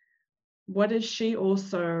like, what is she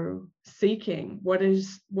also seeking? What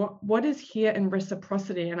is here in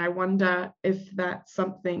reciprocity? And I wonder if that's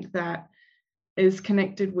something that is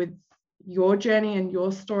connected with your journey and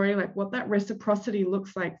your story, like what that reciprocity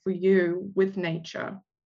looks like for you with nature.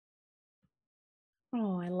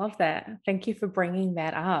 Oh, I love that. Thank you for bringing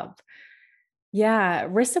that up. Yeah,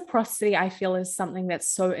 reciprocity, I feel, is something that's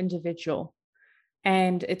so individual.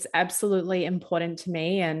 And it's absolutely important to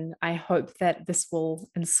me. And I hope that this will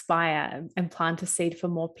inspire and plant a seed for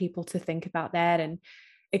more people to think about that and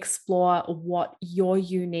explore what your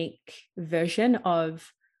unique version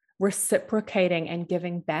of reciprocating and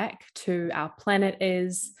giving back to our planet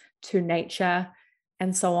is, to nature,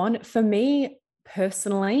 and so on. For me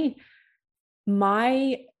personally,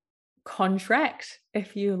 my contract,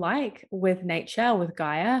 if you like, with nature, with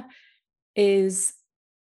Gaia, is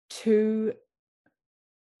to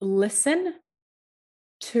listen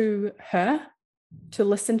to her, to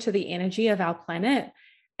listen to the energy of our planet,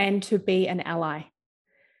 and to be an ally.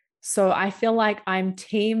 So I feel like I'm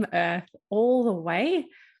Team Earth all the way.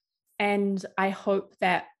 And I hope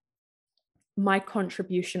that my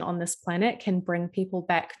contribution on this planet can bring people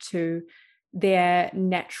back to their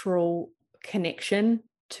natural connection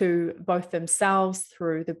to both themselves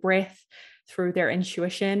through the breath, through their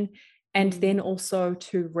intuition, and then also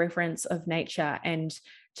to reverence of nature, and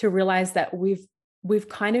to realize that we've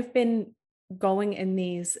kind of been going in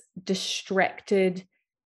these distracted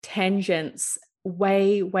tangents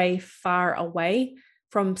way, way far away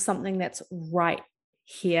from something that's right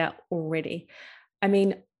here already. I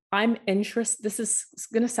mean, I'm interested, this is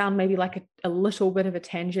going to sound maybe like a little bit of a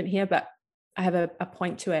tangent here, but I have a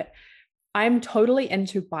point to it. I'm totally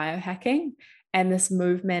into biohacking and this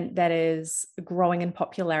movement that is growing in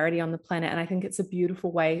popularity on the planet. And I think it's a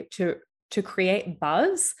beautiful way to create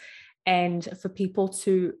buzz and for people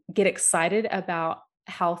to get excited about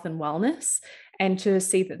health and wellness, and to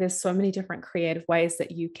see that there's so many different creative ways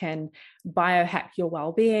that you can biohack your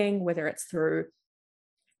well-being, whether it's through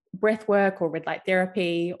breath work or red light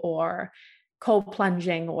therapy or cold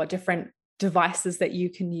plunging or different devices that you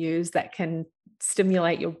can use that can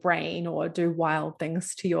stimulate your brain or do wild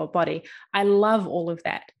things to your body. I love all of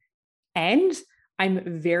that. And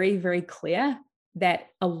I'm very, very clear that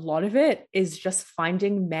a lot of it is just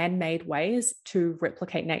finding man-made ways to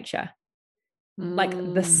replicate nature. Like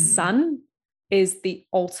the sun is the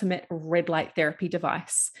ultimate red light therapy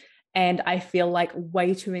device. And I feel like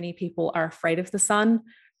way too many people are afraid of the sun.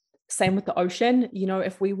 Same with the ocean.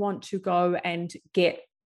 If we want to go and get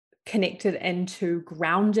connected into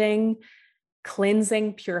grounding,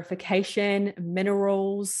 cleansing, purification,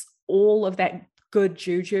 minerals, all of that good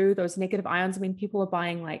juju, those negative ions. I mean, people are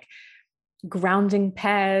buying like grounding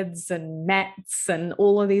pads and mats and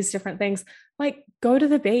all of these different things. Like, go to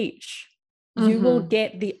the beach. You will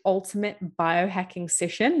get the ultimate biohacking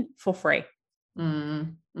session for free.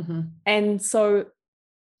 And so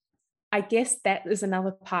I guess that is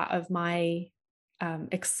another part of my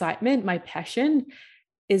excitement, my passion,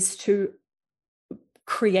 is to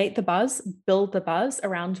create the buzz, build the buzz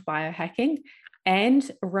around biohacking,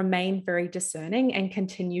 and remain very discerning and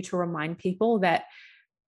continue to remind people that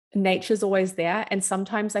nature's always there. And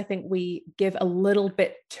sometimes I think we give a little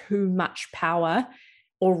bit too much power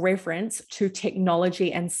or reverence to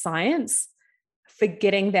technology and science,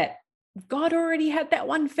 forgetting that God already had that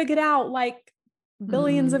one figured out like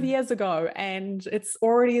billions of years ago, and it's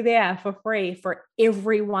already there for free for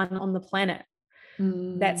everyone on the planet.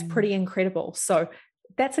 That's pretty incredible. So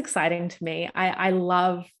that's exciting to me. I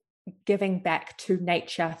love giving back to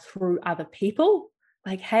nature through other people.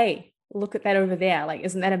 Like, hey, look at that over there. Like,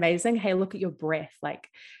 isn't that amazing? Hey, look at your breath. Like,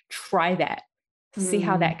 try that. See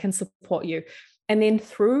how that can support you. And then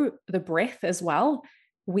through the breath as well,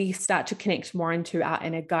 we start to connect more into our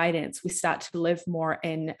inner guidance. We start to live more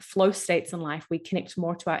in flow states in life. We connect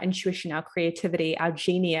more to our intuition, our creativity, our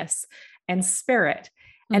genius and spirit.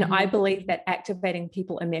 And I believe that activating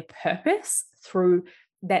people in their purpose through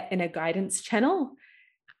that inner guidance channel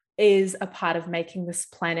is a part of making this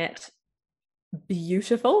planet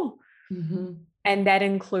beautiful. And that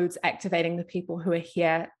includes activating the people who are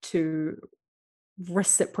here to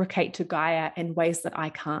reciprocate to Gaia in ways that I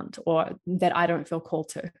can't, or that I don't feel called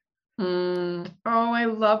to. Oh, I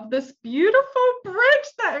love this beautiful bridge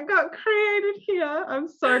that got created here. I'm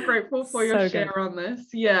so grateful for your share on this.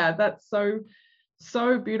 Yeah, that's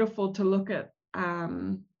so beautiful to look at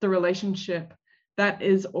the relationship that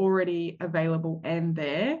is already available and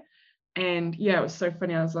there. And yeah, it was so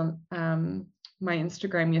funny. I was on my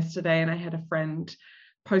Instagram yesterday and I had a friend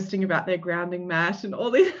posting about their grounding mat and all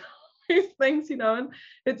these things, and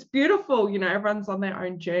it's beautiful. Everyone's on their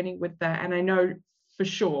own journey with that. And I know for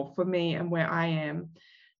sure for me and where I am,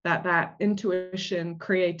 that intuition,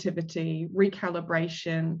 creativity,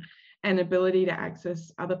 recalibration, and ability to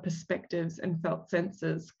access other perspectives and felt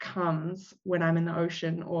senses comes when I'm in the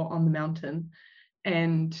ocean or on the mountain.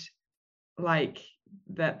 And like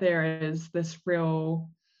that there is this real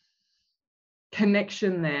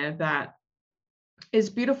connection there that is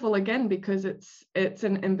beautiful, again, because it's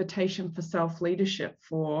an invitation for self-leadership,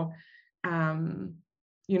 for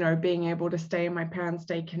being able to stay in my power and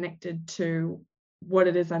stay connected to what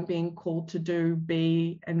it is I'm being called to do,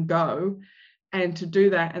 be, and go, and to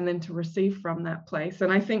do that and then to receive from that place.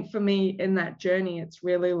 And I think for me in that journey, it's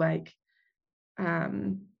really like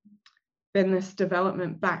been this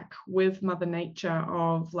development back with Mother Nature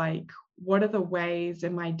of like, what are the ways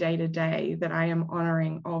in my day-to-day that I am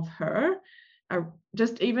honoring of her?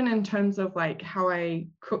 Just even in terms of like how I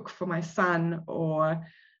cook for my son, or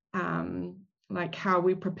like how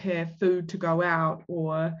we prepare food to go out,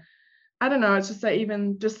 or I don't know, it's just like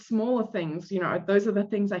even just smaller things, those are the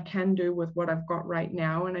things I can do with what I've got right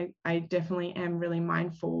now. And I definitely am really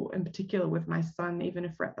mindful, in particular with my son, even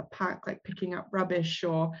if we're at the park, like picking up rubbish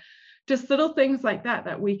or just little things like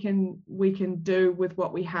that we can do with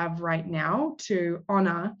what we have right now to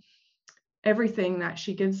honor everything that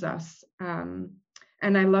she gives us.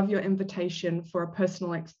 And I love your invitation for a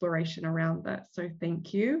personal exploration around that. So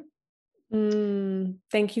thank you.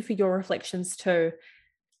 Thank you for your reflections too.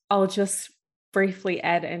 I'll just briefly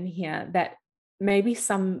add in here that maybe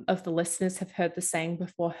some of the listeners have heard the saying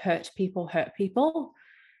before, hurt people hurt people.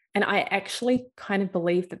 And I actually kind of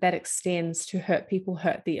believe that extends to hurt people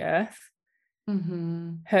hurt the earth.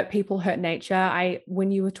 Hurt people hurt nature.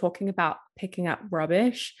 When you were talking about picking up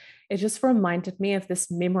rubbish, it just reminded me of this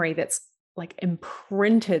memory that's like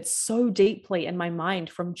imprinted so deeply in my mind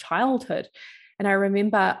from childhood. And I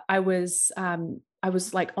remember I was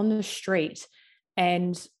like on the street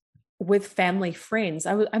and with family friends.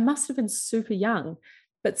 I must have been super young,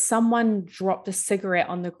 but someone dropped a cigarette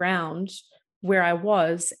on the ground where I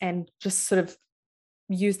was and just sort of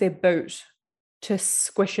used their boot to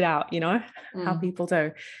squish it out, how people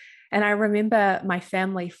do. And I remember my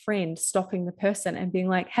family friend stopping the person and being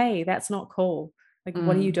like, hey, that's not cool. Like,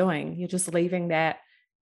 what are you doing? You're just leaving that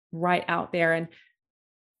right out there. And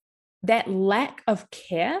that lack of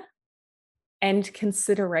care and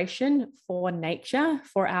consideration for nature,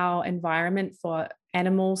 for our environment, for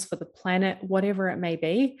animals, for the planet, whatever it may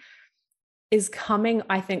be, is coming,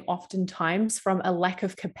 I think, oftentimes from a lack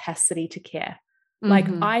of capacity to care. Like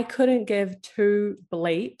I couldn't give two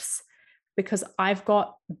bleeps because I've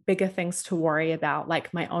got bigger things to worry about,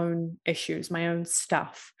 like my own issues, my own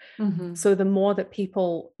stuff. So the more that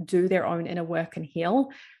people do their own inner work and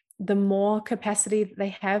heal, the more capacity that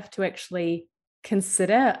they have to actually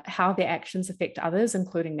consider how their actions affect others,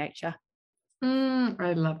 including nature.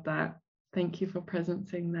 I love that. Thank you for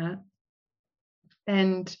presencing that.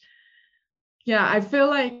 And yeah, I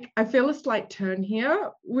feel a slight turn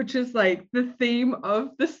here, which is like the theme of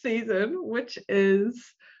the season, which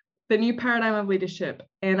is the new paradigm of leadership.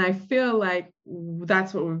 And I feel like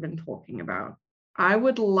that's what we've been talking about. I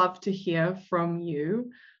would love to hear from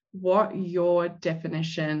you what your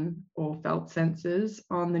definition or felt sense is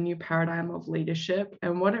on the new paradigm of leadership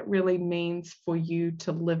and what it really means for you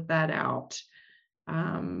to live that out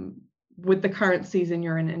with the current season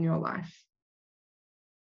you're in your life.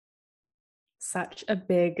 Such a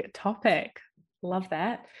big topic. Love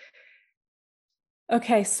that.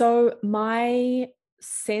 Okay, so my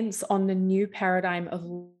sense on the new paradigm of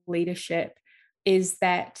leadership is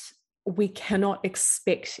that we cannot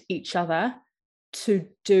expect each other to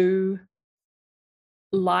do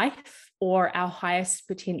life or our highest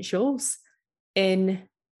potentials in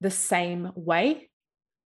the same way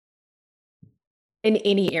in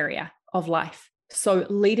any area of life. So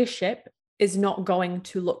leadership is not going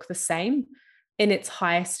to look the same in its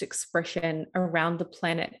highest expression around the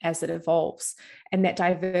planet as it evolves. And that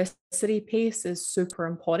diversity piece is super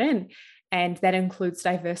important. And that includes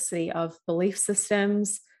diversity of belief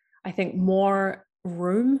systems. I think more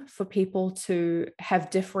room for people to have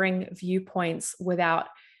differing viewpoints without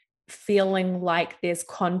feeling like there's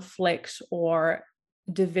conflict or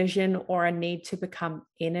division or a need to become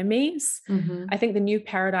enemies. Mm-hmm. I think the new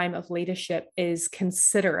paradigm of leadership is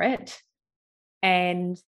considerate.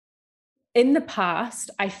 And in the past,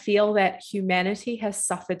 I feel that humanity has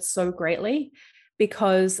suffered so greatly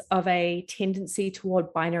because of a tendency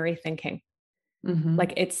toward binary thinking. Mm-hmm.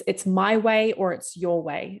 Like it's my way or it's your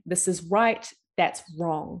way. This is right, that's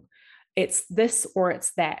wrong. It's this or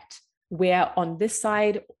it's that. We're on this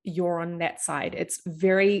side, you're on that side. It's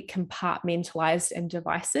very compartmentalized and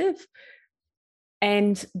divisive.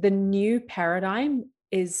 And the new paradigm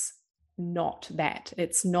is not that.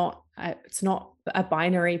 It's not a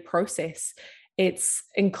binary process. It's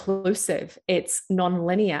inclusive. It's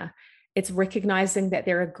non-linear. It's recognizing that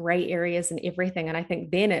there are gray areas in everything. And I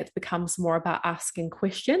think then it becomes more about asking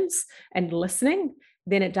questions and listening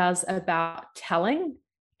than it does about telling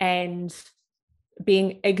and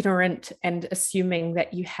being ignorant and assuming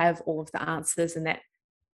that you have all of the answers and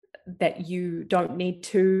that you don't need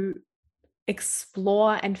to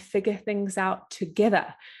explore and figure things out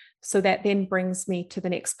together. So that then brings me to the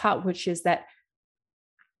next part, which is that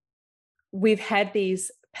we've had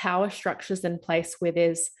these power structures in place where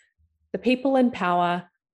there's the people in power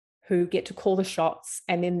who get to call the shots,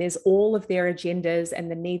 and then there's all of their agendas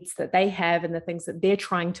and the needs that they have and the things that they're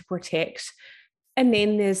trying to protect. And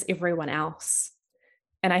then there's everyone else.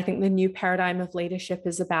 And I think the new paradigm of leadership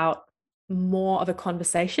is about more of a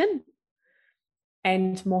conversation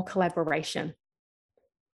and more collaboration.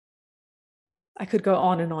 I could go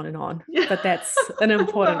on and on and on, but that's an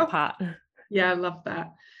important part. Yeah, I love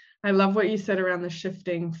that. I love what you said around the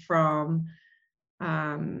shifting from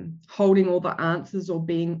holding all the answers or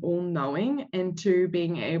being all-knowing into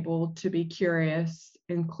being able to be curious,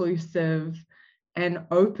 inclusive, and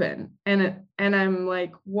open. And I'm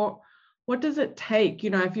like, what does it take?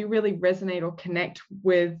 If you really resonate or connect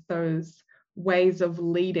with those ways of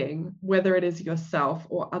leading, whether it is yourself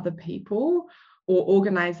or other people or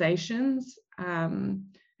organizations,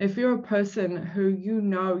 if you're a person who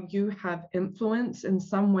you have influence in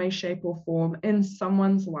some way, shape, or form in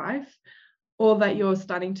someone's life, or that you're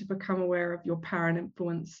starting to become aware of your power and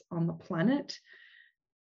influence on the planet,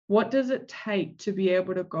 what does it take to be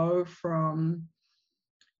able to go from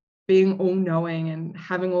being all-knowing and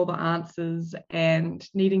having all the answers and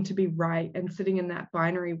needing to be right and sitting in that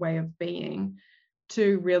binary way of being,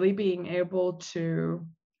 to really being able to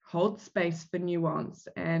hold space for nuance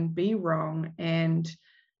and be wrong and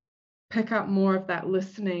pick up more of that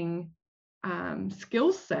listening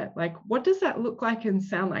skill set? Like, what does that look like and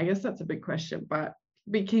sound like? I guess that's a big question, but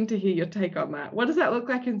be keen to hear your take on that. What does that look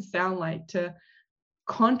like and sound like to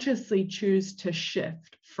consciously choose to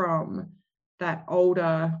shift from that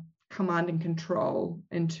older command and control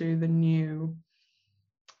into the new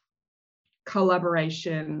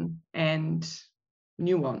collaboration and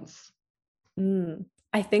nuance?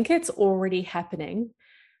 I think it's already happening,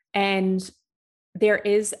 and there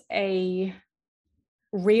is a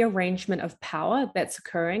rearrangement of power that's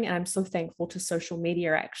occurring. And I'm so thankful to social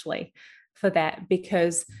media actually for that,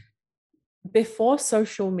 because before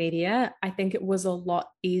social media, I think it was a lot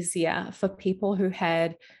easier for people who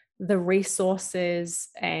had the resources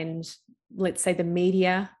and, let's say, the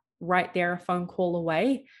media right there, a phone call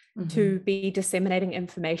away, to be disseminating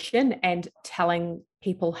information and telling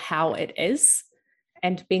people how it is,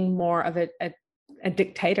 and being more of a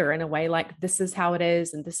dictator in a way, like, this is how it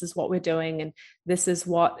is and this is what we're doing and this is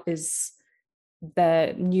what is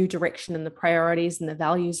the new direction and the priorities and the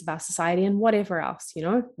values of our society and whatever else.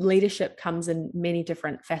 Leadership comes in many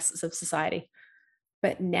different facets of society.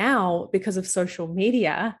 But now, because of social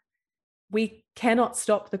media, we cannot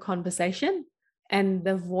stop the conversation, and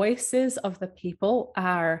the voices of the people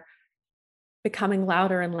are becoming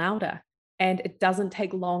louder and louder. And it doesn't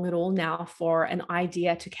take long at all now for an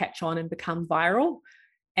idea to catch on and become viral,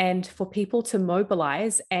 and for people to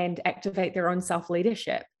mobilize and activate their own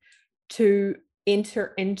self-leadership to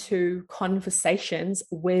enter into conversations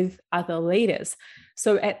with other leaders.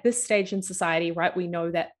 So at this stage in society, right, we know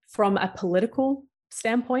that from a political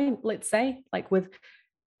standpoint, let's say, like with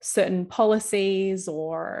certain policies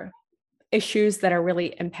or issues that are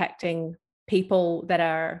really impacting people that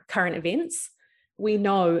are current events, we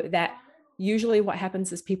know that usually what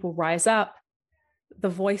happens is people rise up, the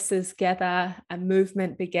voices gather, a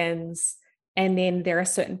movement begins, and then there are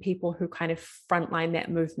certain people who kind of frontline that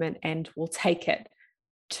movement and will take it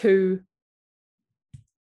to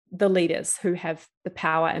the leaders who have the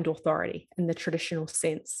power and authority in the traditional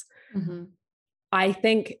sense. Mm-hmm. I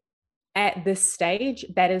think at this stage,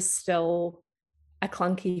 that is still a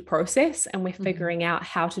clunky process, and we're figuring out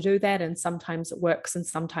how to do that. And sometimes it works and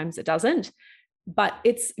sometimes it doesn't, but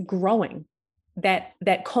it's growing.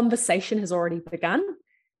 That conversation has already begun,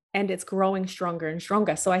 and it's growing stronger and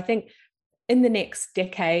stronger. So I think in the next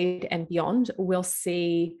decade and beyond, we'll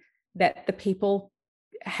see that the people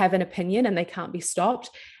have an opinion and they can't be stopped.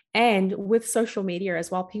 And with social media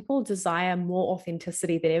as well, people desire more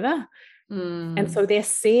authenticity than ever. And so they're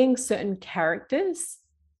seeing certain characters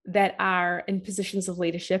that are in positions of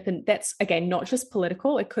leadership. And that's, again, not just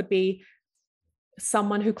political. It could be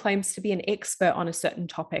someone who claims to be an expert on a certain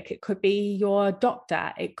topic. It could be your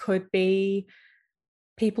doctor. It could be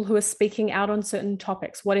people who are speaking out on certain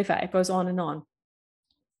topics, whatever. It goes on and on.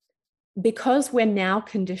 Because we're now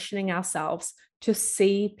conditioning ourselves to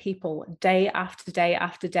see people day after day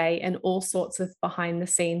after day in all sorts of behind the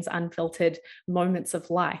scenes, unfiltered moments of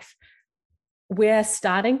life, we're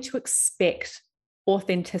starting to expect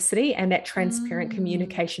authenticity and that transparent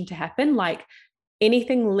communication to happen. Like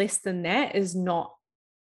anything less than that is not,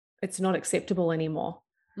 it's not acceptable anymore.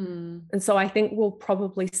 And so I think we'll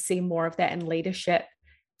probably see more of that in leadership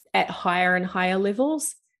at higher and higher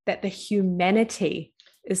levels, that the humanity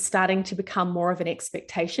is starting to become more of an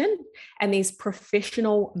expectation. And these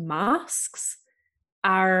professional masks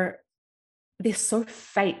they're so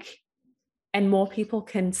fake. And more people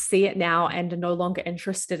can see it now and are no longer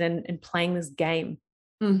interested in playing this game.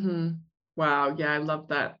 Wow. Yeah, I love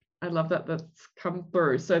that. I love that that's come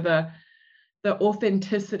through. So the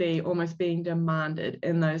authenticity almost being demanded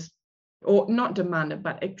in those, or not demanded,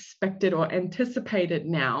 but expected or anticipated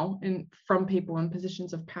now from people in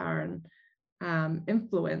positions of power and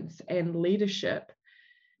influence and leadership.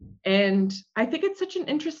 And I think it's such an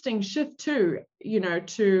interesting shift too,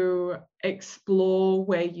 to explore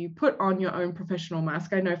where you put on your own professional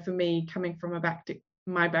mask. I know for me, coming from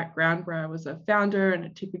my background where I was a founder and a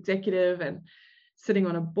chief executive and sitting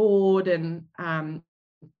on a board and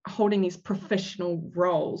holding these professional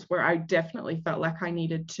roles, where I definitely felt like I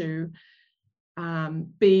needed to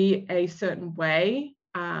be a certain way.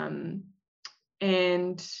 And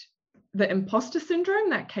the imposter syndrome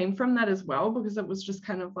that came from that as well, because it was just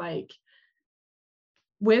kind of like,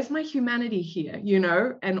 where's my humanity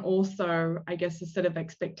here, and also I guess a set of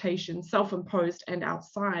expectations, self-imposed and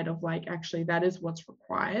outside of like, actually that is what's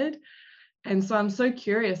required. And so I'm so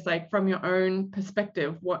curious, like from your own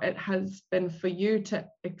perspective, what it has been for you to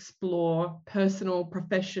explore personal,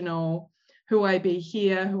 professional, who I be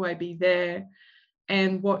here, who I be there,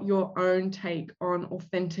 and what your own take on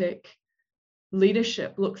authentic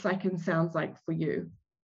leadership looks like and sounds like for you.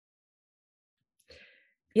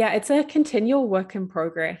 Yeah, it's a continual work in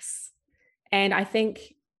progress. And I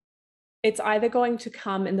think it's either going to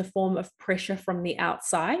come in the form of pressure from the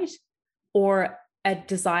outside or a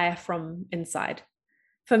desire from inside.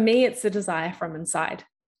 For me, it's a desire from inside.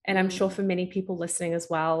 And I'm sure for many people listening as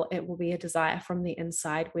well, it will be a desire from the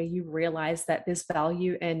inside where you realize that there's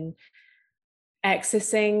value in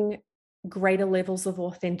accessing greater levels of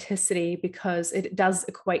authenticity, because it does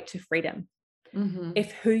equate to freedom.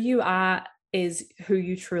 If who you are is who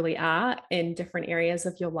you truly are in different areas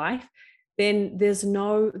of your life, then there's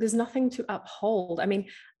nothing to uphold. I mean,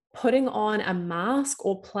 putting on a mask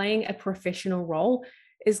or playing a professional role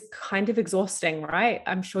is kind of exhausting, right?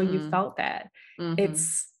 I'm sure you felt that.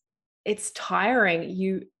 It's tiring.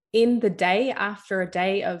 You end the day after a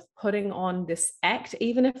day of putting on this act,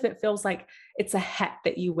 even if it feels like it's a hat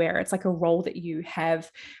that you wear, it's like a role that you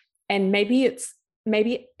have. And maybe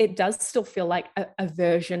it does still feel like a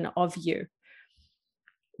version of you.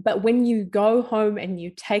 But when you go home and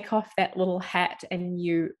you take off that little hat and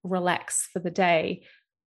you relax for the day,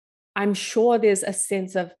 I'm sure there's a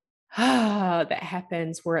sense of that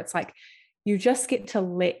happens, where it's like you just get to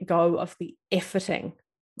let go of the efforting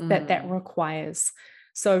that requires.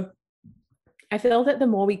 So I feel that the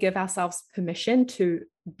more we give ourselves permission to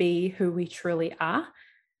be who we truly are,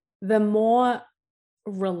 the more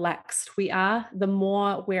relaxed we are, the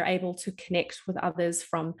more we're able to connect with others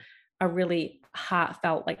from a really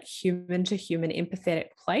heartfelt, like human to human, empathetic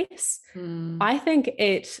place. I think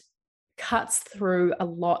it cuts through a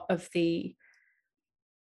lot of the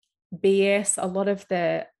BS, a lot of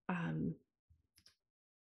the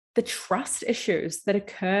trust issues that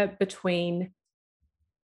occur between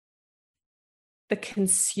the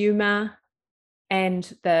consumer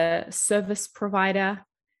and the service provider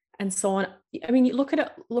and so on. I mean, you look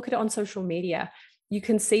at it on social media, you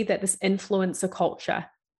can see that this influencer culture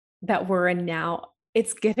that we're in now,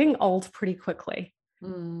 it's getting old pretty quickly.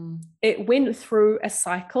 It went through a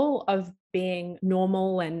cycle of being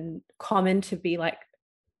normal and common to be like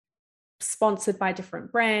sponsored by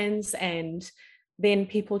different brands, and then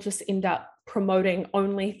people just end up promoting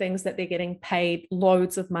only things that they're getting paid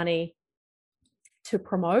loads of money to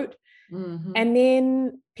promote. And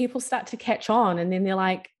then people start to catch on, and then they're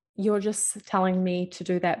like, you're just telling me to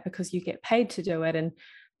do that because you get paid to do it, and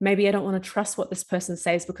maybe I don't want to trust what this person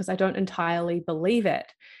says because I don't entirely believe it.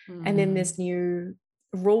 And then there's new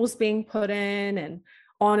rules being put in, and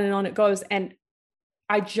on it goes. And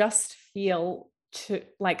I just feel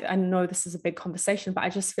I know this is a big conversation, but I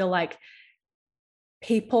just feel like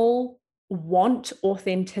people want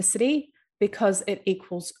authenticity because it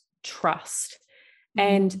equals trust.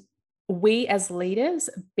 And we as leaders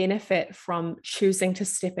benefit from choosing to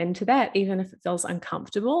step into that, even if it feels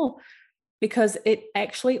uncomfortable, because it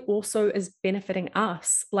actually also is benefiting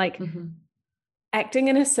us. Like acting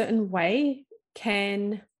in a certain way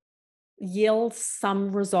can yield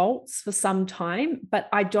some results for some time, but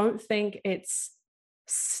I don't think it's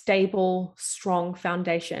stable, strong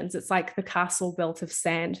foundations. It's like the castle built of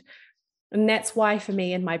sand. And that's why for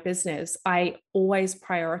me in my business, I always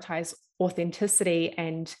prioritize authenticity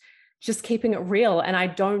and just keeping it real. And I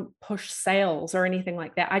don't push sales or anything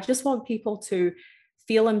like that. I just want people to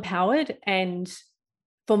feel empowered and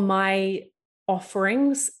for my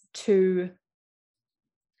offerings to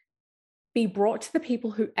be brought to the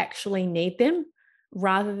people who actually need them,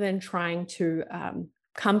 rather than trying to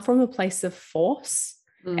come from a place of force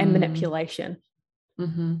and manipulation.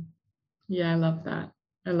 Yeah, I love that.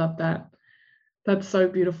 I love that. That's so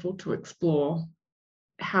beautiful to explore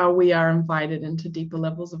how we are invited into deeper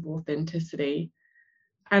levels of authenticity.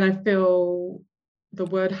 And I feel the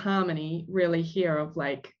word harmony really here, of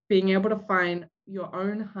like being able to find your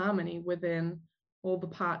own harmony within all the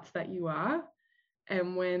parts that you are.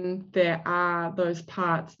 And when there are those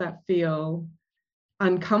parts that feel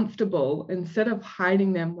uncomfortable, instead of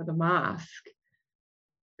hiding them with a mask,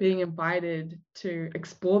 being invited to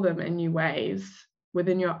explore them in new ways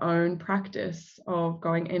within your own practice of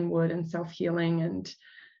going inward and self-healing, and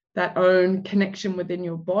that own connection within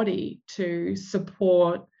your body to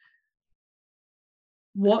support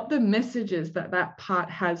what the message is that that part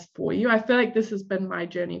has for you. I feel like this has been my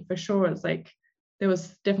journey for sure. It's like there was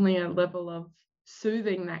definitely a level of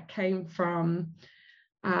soothing that came from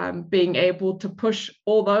being able to push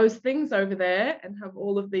all those things over there and have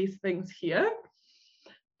all of these things here.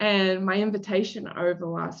 And my invitation over the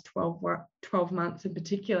last 12 months in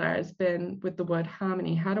particular has been with the word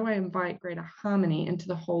harmony. How do I invite greater harmony into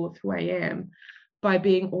the whole of who I am? By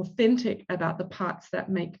being authentic about the parts that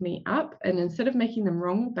make me up. And instead of making them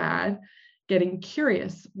wrong or bad, getting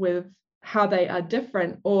curious with how they are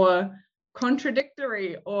different or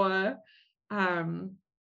contradictory or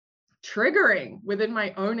triggering within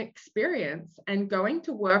my own experience, and going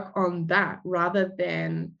to work on that rather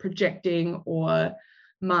than projecting or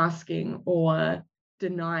masking or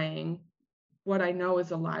denying what I know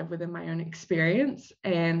is alive within my own experience.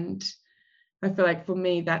 And I feel like for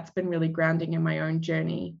me, that's been really grounding in my own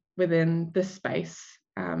journey within this space.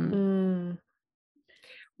 One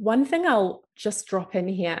thing I'll just drop in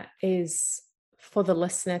here is for the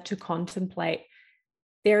listener to contemplate.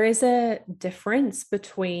 There is a difference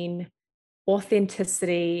between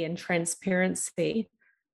authenticity and transparency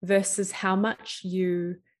versus how much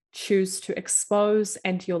you choose to expose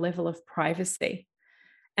and your level of privacy.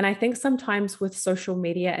 And I think sometimes with social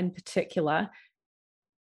media in particular,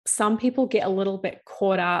 some people get a little bit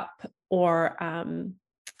caught up or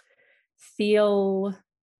feel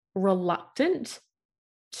reluctant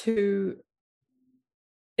to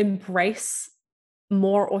embrace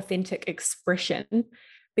more authentic expression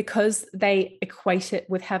because they equate it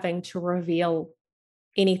with having to reveal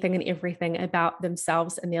anything and everything about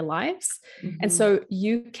themselves and their lives. And so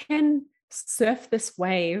you can surf this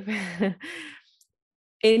wave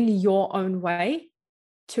in your own way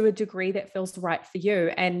to a degree that feels right for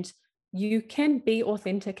you. And you can be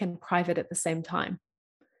authentic and private at the same time.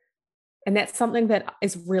 And that's something that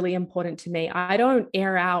is really important to me. I don't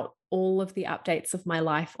air out all of the updates of my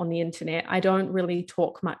life on the internet. I don't really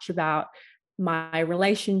talk much about my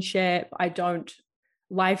relationship. I don't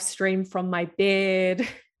live stream from my bed.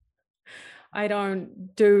 I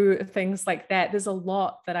don't do things like that. There's a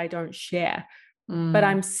lot that I don't share, but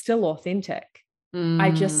I'm still authentic.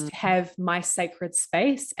 I just have my sacred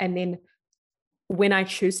space. And then when I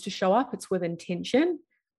choose to show up, it's with intention,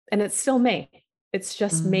 and it's still me. It's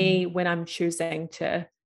just me when I'm choosing to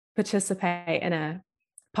participate in a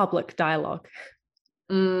public dialogue.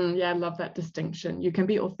 Yeah, I love that distinction. You can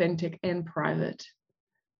be authentic and private.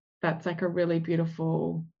 That's like a really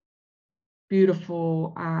beautiful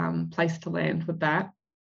beautiful place to land with that.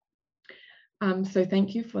 So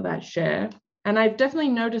thank you for that share. And I've definitely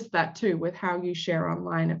noticed that too with how you share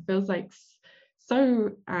online. It feels like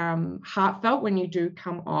so heartfelt when you do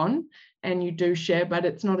come on and you do share, but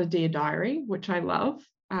it's not a Dear Diary, which I love.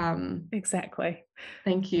 Exactly.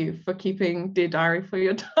 Thank you for keeping Dear Diary for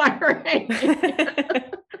your diary.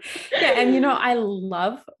 Yeah. And, I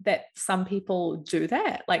love that some people do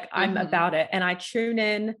that. Like I'm about it, and I tune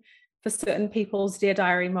in for certain people's Dear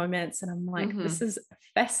Diary moments. And I'm like, this is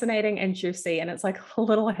fascinating and juicy. And it's like a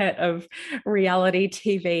little hit of reality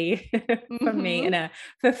TV for me in a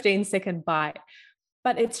 15-second bite.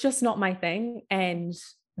 But it's just not my thing. And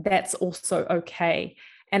that's also okay.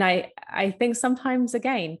 And I think sometimes,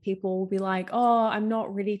 again, people will be like, oh, I'm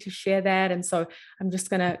not ready to share that. And so I'm just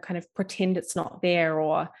going to kind of pretend it's not there,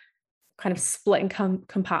 or kind of split and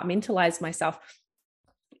compartmentalize myself.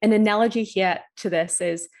 An analogy here to this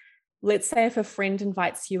is, let's say if a friend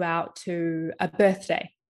invites you out to a birthday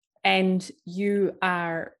and you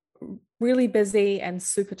are really busy and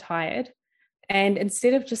super tired, and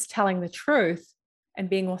instead of just telling the truth and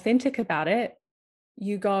being authentic about it,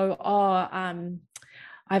 you go,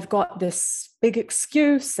 I've got this big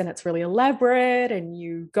excuse and it's really elaborate, and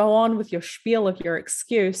you go on with your spiel of your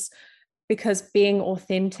excuse because being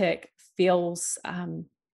authentic feels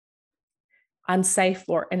unsafe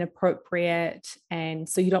or inappropriate, and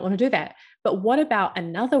so you don't want to do that. But what about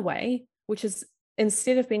another way, which is,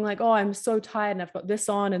 instead of being like, oh, I'm so tired and I've got this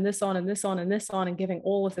on and this on and this on and this on, and giving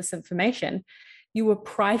all of this information, you were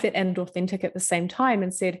private and authentic at the same time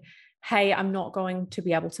and said, hey, I'm not going to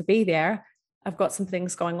be able to be there. I've got some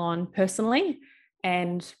things going on personally,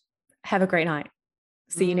 and have a great night.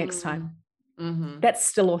 See you next time. That's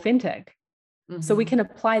still authentic. So we can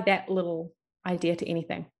apply that little idea to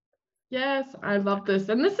anything. Yes, I love this.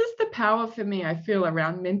 And this is the power for me, I feel,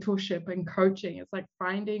 around mentorship and coaching. It's like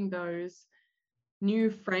finding those new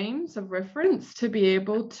frames of reference to be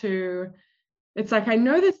able to, it's like, I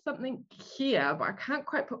know there's something here, but I can't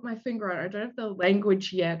quite put my finger on it. I don't have the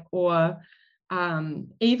language yet, or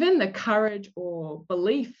even the courage or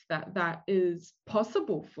belief that that is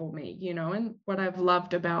possible for me, and what I've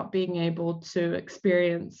loved about being able to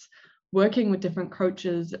experience working with different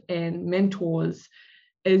coaches and mentors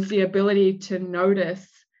is the ability to notice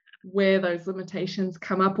where those limitations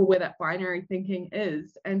come up, or where that binary thinking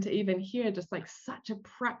is, and to even hear just like such a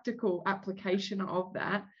practical application of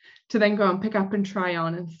that to then go and pick up and try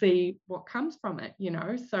on and see what comes from it,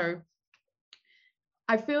 So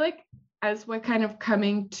I feel like as we're kind of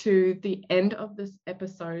coming to the end of this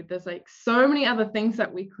episode, there's like so many other things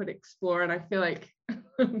that we could explore, and I feel like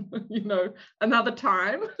another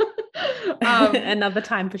time. Another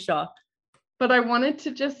time for sure. But I wanted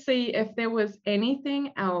to just see if there was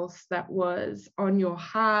anything else that was on your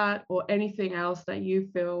heart, or anything else that you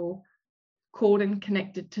feel called and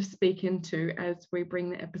connected to speak into as we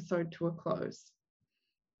bring the episode to a close.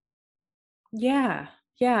 Yeah,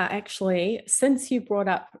 actually, since you brought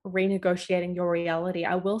up renegotiating your reality,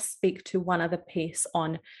 I will speak to one other piece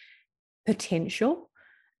on potential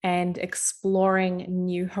and exploring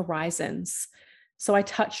new horizons. So I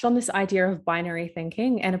touched on this idea of binary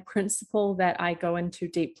thinking, and a principle that I go into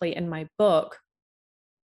deeply in my book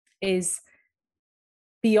is,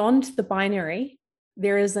 beyond the binary,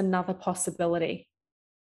 there is another possibility.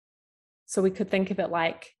 So we could think of it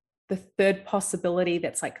like the third possibility,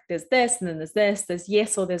 that's like, there's this, and then there's this, there's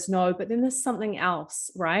yes or there's no, but then there's something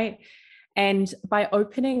else, right? And by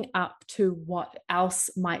opening up to what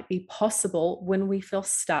else might be possible when we feel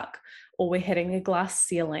stuck or we're hitting a glass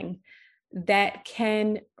ceiling, that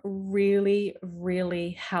can really,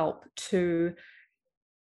 really help to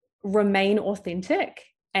remain authentic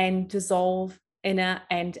and dissolve inner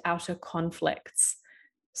and outer conflicts.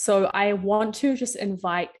 So I want to just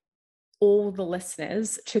invite all the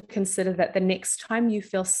listeners to consider that the next time you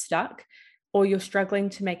feel stuck or you're struggling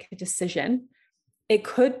to make a decision, it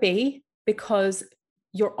could be because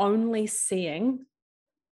you're only seeing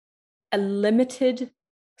a limited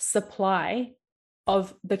supply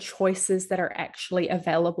of the choices that are actually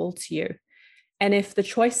available to you. And if the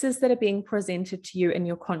choices that are being presented to you in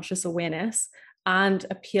your conscious awareness aren't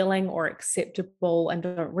appealing or acceptable and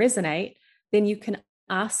don't resonate, then you can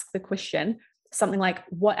ask the question, something like,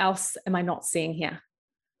 what else am I not seeing here?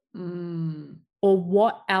 Or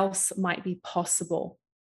what else might be possible?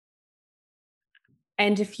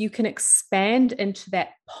 And if you can expand into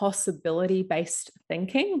that possibility-based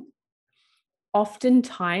thinking,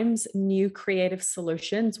 oftentimes new creative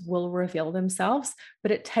solutions will reveal themselves,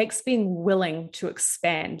 but it takes being willing to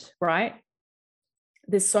expand, right?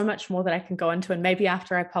 There's so much more that I can go into, and maybe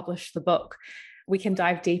after I publish the book, we can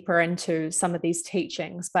dive deeper into some of these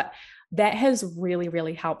teachings. But that has really,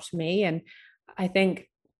 really helped me. And I think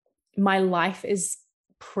my life is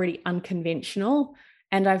pretty unconventional.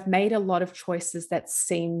 And I've made a lot of choices that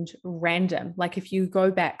seemed random. Like if you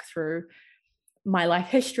go back through my life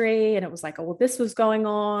history and it was like, oh, well, this was going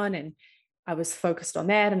on and I was focused on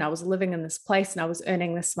that and I was living in this place and I was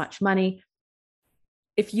earning this much money.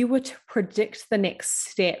 If you were to predict the next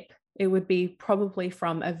step, it would be probably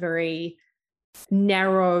from a very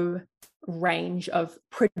narrow range of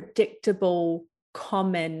predictable,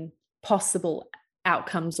 common, possible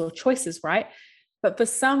outcomes or choices, right? But for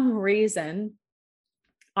some reason,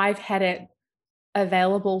 I've had it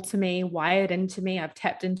available to me, wired into me. I've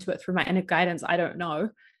tapped into it through my inner guidance. I don't know,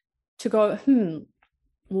 to go, well,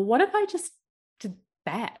 what if I just did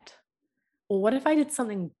that? Or what if I did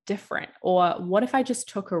something different? Or what if I just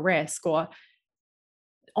took a risk? Or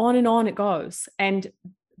on and on it goes. And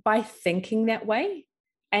by thinking that way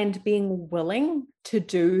and being willing to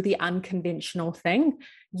do the unconventional thing,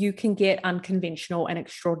 you can get unconventional and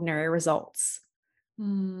extraordinary results.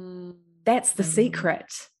 That's the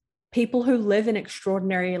secret. People who live an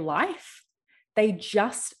extraordinary life, they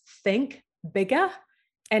just think bigger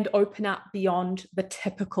and open up beyond the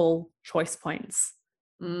typical choice points.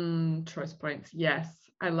 Choice points. Yes.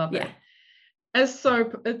 I love it. It's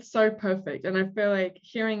so perfect. And I feel like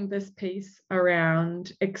hearing this piece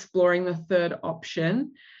around exploring the third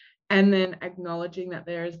option and then acknowledging that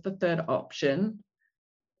there is the third option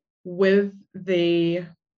with the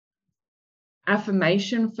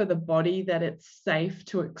affirmation for the body that it's safe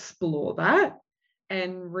to explore that,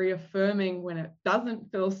 and reaffirming when it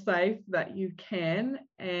doesn't feel safe that you can,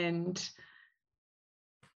 and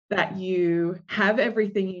that you have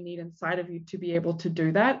everything you need inside of you to be able to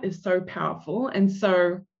do that, is so powerful. And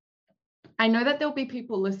so I know that there'll be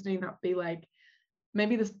people listening that be like,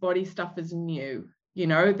 maybe this body stuff is new. You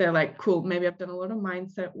know, they're like, cool, maybe I've done a lot of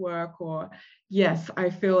mindset work, or yes, I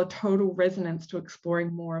feel a total resonance to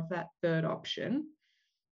exploring more of that third option.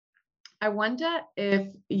 I wonder if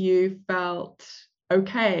you felt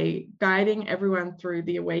okay guiding everyone through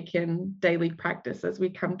the Awaken daily practice as we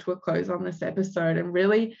come to a close on this episode, and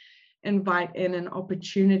really invite in an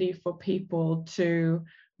opportunity for people to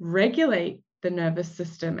regulate the nervous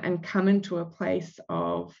system and come into a place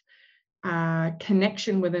of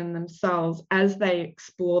connection within themselves as they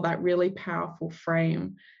explore that really powerful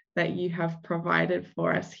frame that you have provided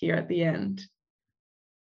for us here at the end.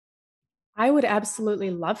 I would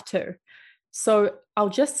absolutely love to. So I'll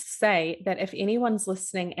just say that if anyone's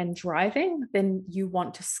listening and driving, then you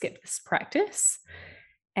want to skip this practice.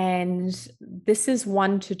 And this is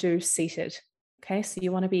one to do seated. Okay, so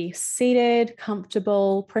you want to be seated,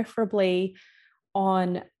 comfortable, preferably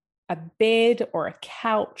on a bed or a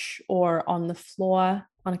couch or on the floor.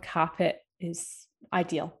 On a carpet is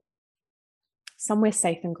ideal. Somewhere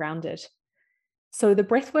safe and grounded. So the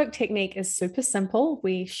breathwork technique is super simple.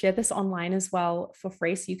 We share this online as well for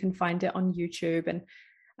free, so you can find it on YouTube and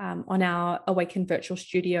on our Awaken Virtual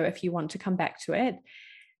Studio if you want to come back to it.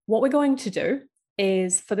 What we're going to do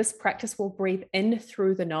is, for this practice, we'll breathe in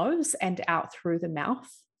through the nose and out through the mouth.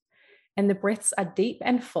 And the breaths are deep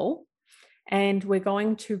and full. And we're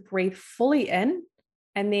going to breathe fully in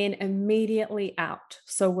and then immediately out.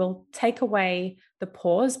 So we'll take away the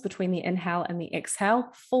pause between the inhale and the exhale,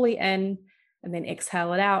 fully in, and then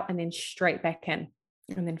exhale it out, and then straight back in,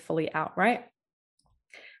 and then fully out, right?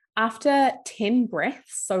 After 10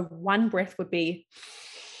 breaths, so one breath would be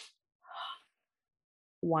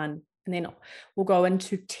one, and then we'll go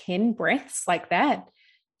into 10 breaths like that.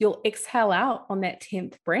 You'll exhale out on that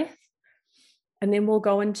 10th breath, and then we'll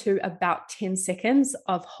go into about 10 seconds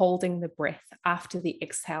of holding the breath after the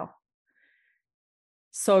exhale.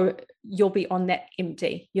 So you'll be on that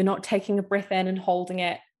empty. You're not taking a breath in and holding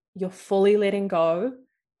it. You're fully letting go,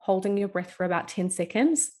 holding your breath for about 10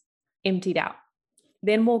 seconds, emptied out.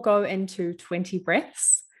 Then we'll go into 20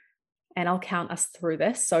 breaths, and I'll count us through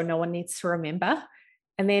this so no one needs to remember.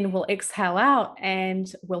 And then we'll exhale out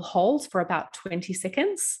and we'll hold for about 20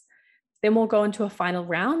 seconds. Then we'll go into a final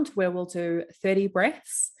round where we'll do 30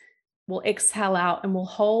 breaths. We'll exhale out and we'll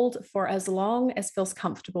hold for as long as feels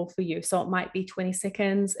comfortable for you. So it might be 20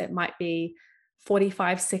 seconds, it might be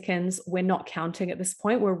 45 seconds. We're not counting at this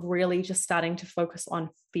point. We're really just starting to focus on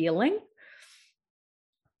feeling.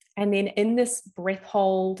 And then in this breath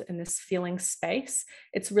hold, in this feeling space,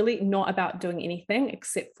 it's really not about doing anything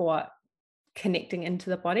except for connecting into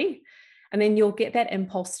the body. And then you'll get that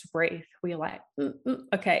impulse to breathe where you're like,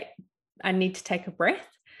 okay, I need to take a breath.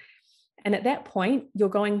 And at that point, you're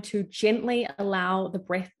going to gently allow the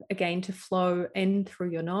breath again to flow in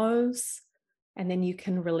through your nose And then you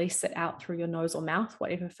can release it out through your nose or mouth,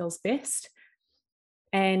 whatever feels best.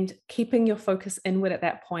 And keeping your focus inward at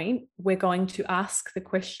that point, we're going to ask the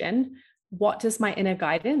question, what does my inner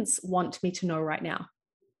guidance want me to know right now?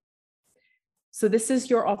 So this is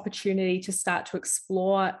your opportunity to start to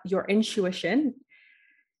explore your intuition.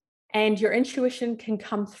 And your intuition can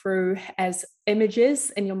come through as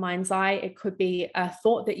images in your mind's eye. It could be a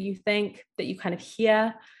thought that you think, that you kind of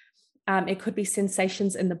hear. It could be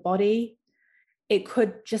sensations in the body. It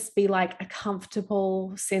could just be like a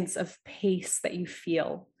comfortable sense of peace that you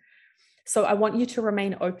feel. So I want you to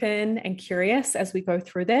remain open and curious as we go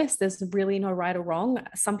through this. There's really no right or wrong.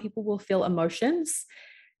 Some people will feel emotions,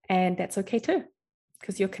 and that's okay too,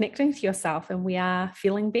 because you're connecting to yourself and we are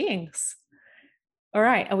feeling beings. All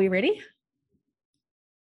right, are we ready?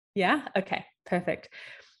 Yeah, okay, perfect.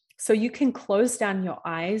 So you can close down your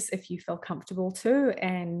eyes if you feel comfortable to,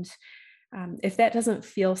 and if that doesn't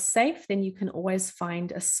feel safe, then you can always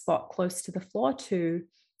find a spot close to the floor to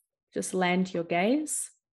just land your gaze.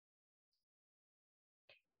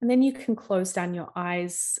 And then you can close down your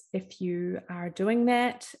eyes if you are doing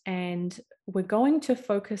that. And we're going to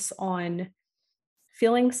focus on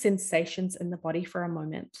feeling sensations in the body for a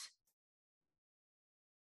moment.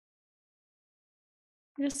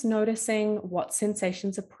 Just noticing what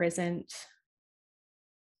sensations are present.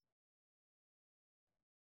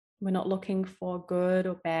 We're not looking for good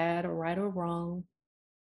or bad or right or wrong.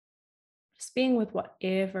 Just being with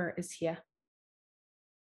whatever is here.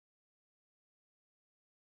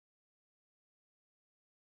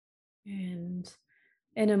 And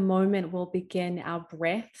in a moment, we'll begin our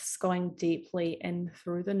breaths going deeply in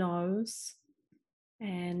through the nose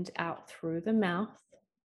and out through the mouth.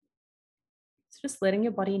 So just letting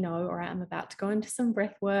your body know, all right, I'm about to go into some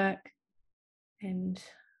breath work and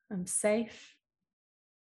I'm safe.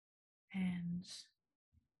 And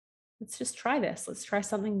let's just try this. Let's try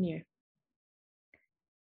something new.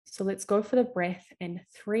 So let's go for the breath in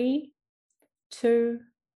 3, 2,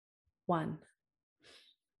 1.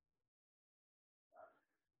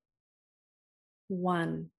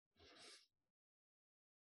 1,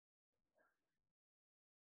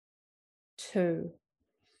 2,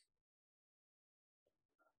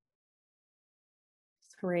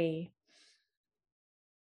 3,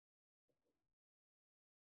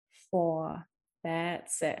 4.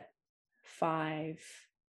 That's it. 5,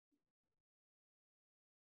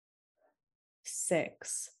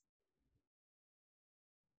 6,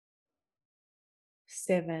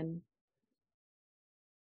 7,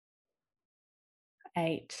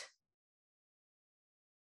 8,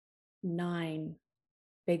 9.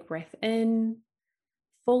 Big breath in,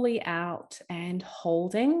 fully out and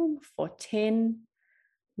holding for 10,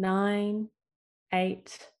 9,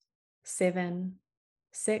 8, 7,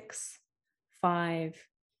 6, 5,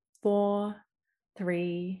 4,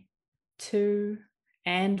 3, 2,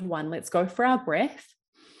 and 1. Let's go for our breath.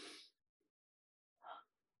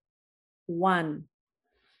 1,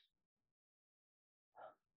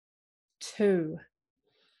 2,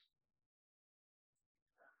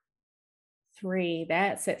 3.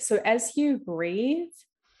 That's it. So as you breathe,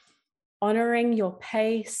 honoring your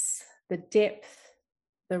pace, the depth,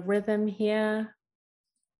 the rhythm here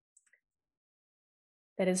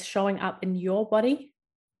that is showing up in your body.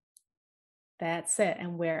 That's it.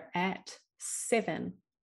 And we're at 7,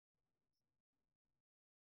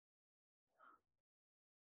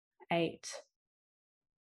 8,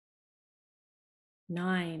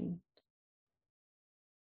 9,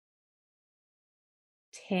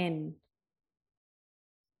 10,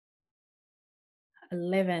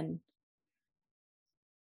 11,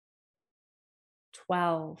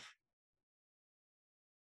 12,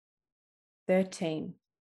 13,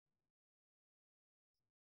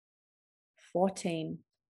 14.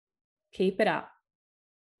 Keep it up.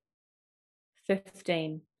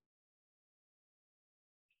 15,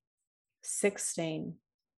 16,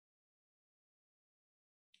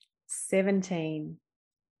 17,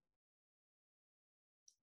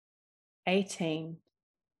 18,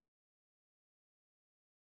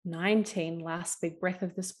 19. Last big breath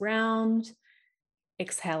of this round.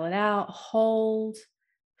 Exhale it out. Hold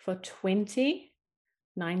for 20,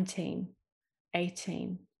 19,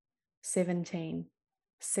 18, 17,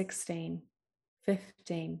 16,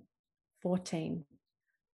 15, 14,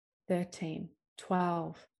 13,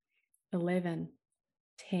 12, 11,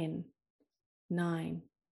 10, 9,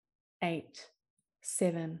 8,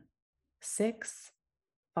 7, 6,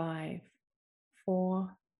 5,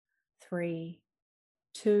 4, 3,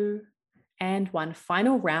 2, and 1.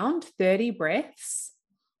 Final round, 30 breaths.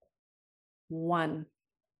 1,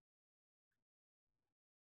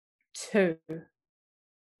 2,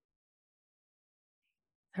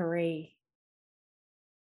 3,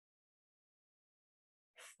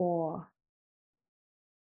 4,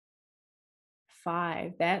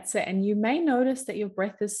 5. That's it. And you may notice that your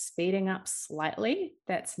breath is speeding up slightly.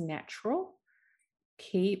 That's natural.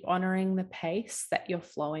 Keep honoring the pace that you're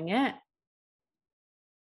flowing at.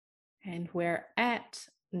 And we're at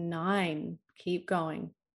 9. Keep going.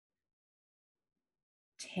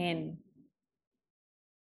 10,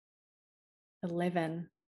 11,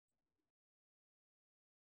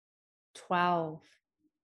 12,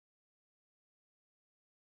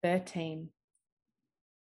 13,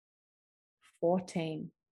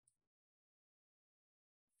 14,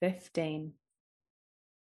 15,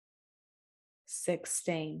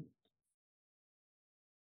 16,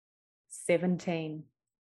 17,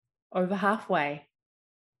 over halfway.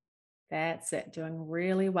 That's it, doing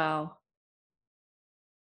really well.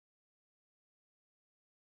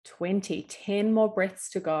 20, 10 more breaths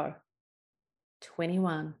to go.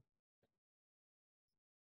 21,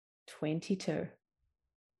 22,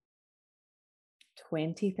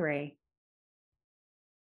 23,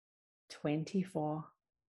 24,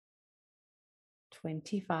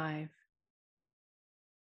 25,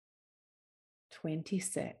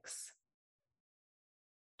 26,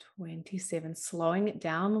 27. Slowing it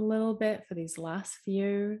down a little bit for these last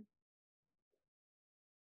few.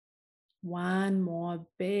 One more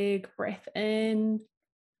big breath in.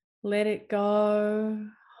 Let it go.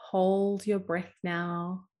 Hold your breath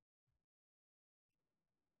now.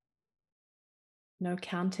 No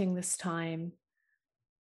counting this time.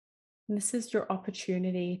 And this is your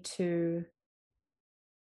opportunity to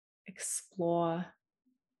explore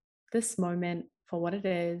this moment for what it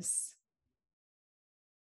is.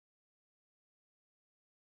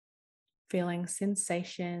 Feeling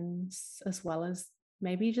sensations as well as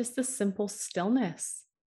maybe just the simple stillness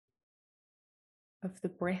of the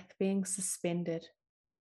breath being suspended.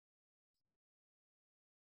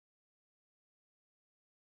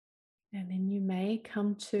 And then you may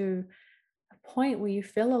come to a point where you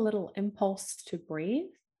feel a little impulse to breathe.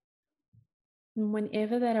 And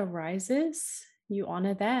whenever that arises, you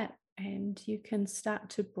honor that and you can start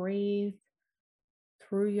to breathe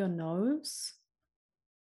through your nose.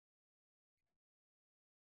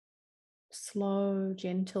 Slow,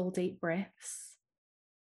 gentle, deep breaths.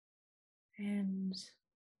 And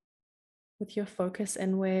with your focus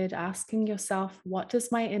inward, asking yourself, what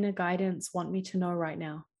does my inner guidance want me to know right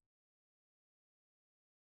now?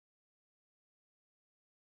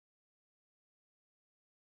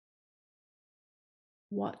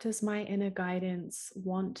 What does my inner guidance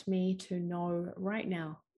want me to know right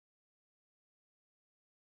now?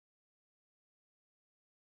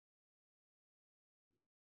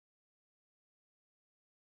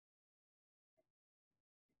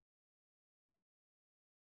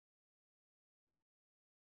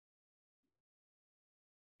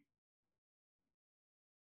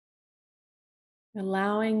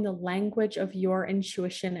 Allowing the language of your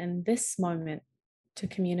intuition in this moment to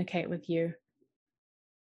communicate with you.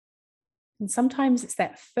 And sometimes it's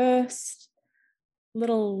that first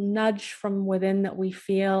little nudge from within that we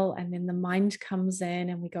feel, and then the mind comes in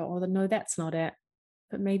and we go, oh, no, that's not it.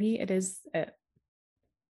 But maybe it is it.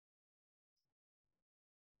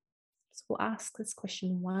 So we'll ask this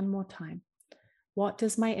question one more time. What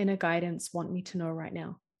does my inner guidance want me to know right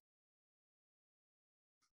now?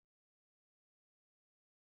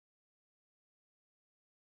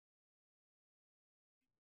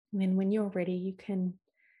 And then when you're ready, you can,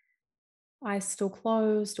 eyes still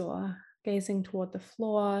closed or gazing toward the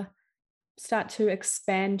floor, start to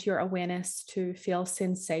expand your awareness to feel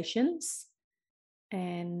sensations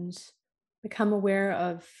and become aware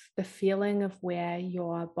of the feeling of where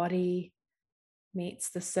your body meets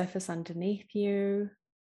the surface underneath you,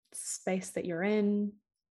 space that you're in.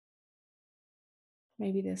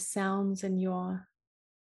 Maybe there's sounds in your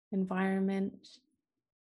environment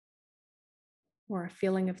or a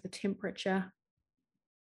feeling of the temperature.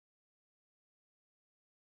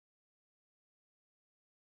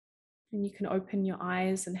 And you can open your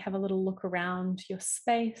eyes and have a little look around your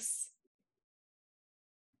space.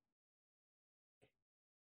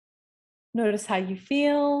 Notice how you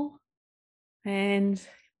feel and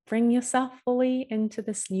bring yourself fully into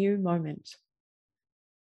this new moment.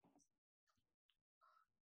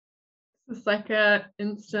 It's like a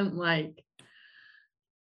instant like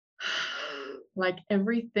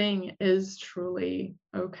everything is truly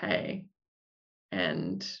okay.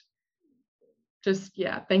 And just,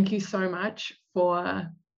 yeah, thank you so much for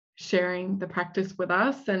sharing the practice with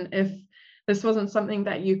us. And if this wasn't something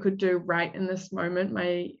that you could do right in this moment,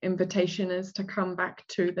 my invitation is to come back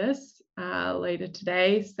to this later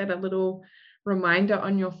today, set a little reminder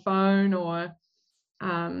on your phone, or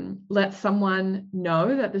let someone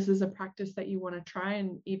know that this is a practice that you want to try,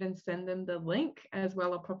 and even send them the link as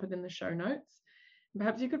well. I'll pop it in the show notes.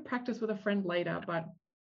 Perhaps you could practice with a friend later, but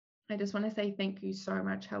I just want to say thank you so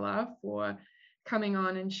much, Hella, for coming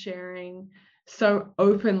on and sharing so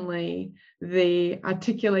openly the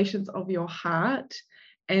articulations of your heart,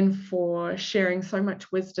 and for sharing so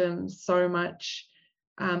much wisdom, so much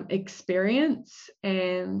experience,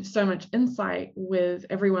 and so much insight with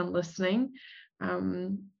everyone listening.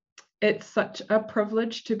 It's such a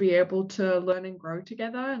privilege to be able to learn and grow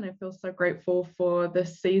together, and I feel so grateful for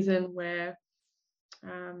this season where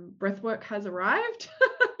breathwork has arrived.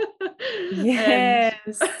 Yes,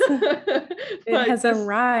 it has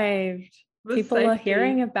arrived. People are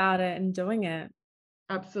hearing about it and doing it.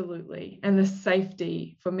 Absolutely. And the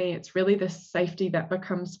safety, for me, it's really the safety that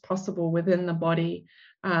becomes possible within the body.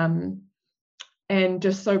 And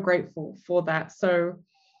just so grateful for that. So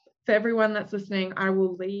for everyone that's listening, I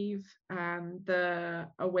will leave the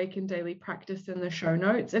Awaken Daily practice in the show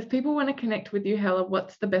notes. If people want to connect with you, Hella,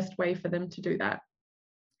 what's the best way for them to do that?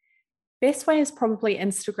 Best way is probably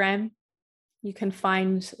Instagram. You can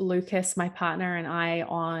find Lucas, my partner, and I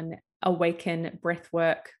on Awaken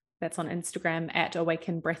Breathwork. That's on Instagram at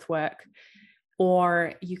Awaken Breathwork.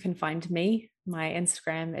 Or you can find me. My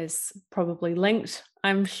Instagram is probably linked,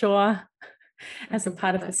 I'm sure, as a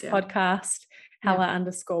part of this podcast,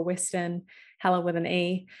 Hella_Weston, Hella with an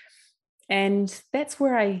E. And that's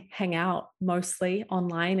where I hang out mostly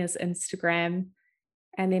online, is Instagram.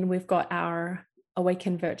 And then we've got our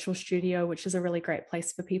Awaken Virtual Studio, which is a really great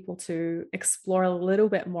place for people to explore a little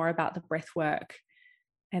bit more about the breath work.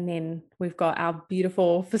 And then we've got our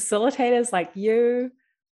beautiful facilitators like you,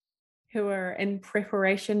 who are in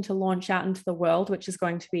preparation to launch out into the world, which is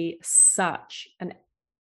going to be such an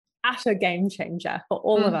utter game changer for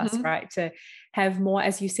all of us, right? To have more,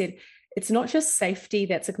 as you said, it's not just safety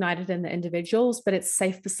that's ignited in the individuals, but it's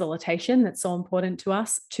safe facilitation that's so important to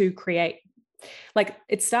us to create. Like,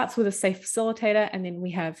 it starts with a safe facilitator, and then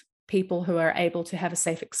we have people who are able to have a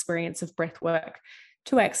safe experience of breath work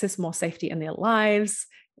to access more safety in their lives.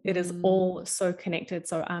 It is all so connected.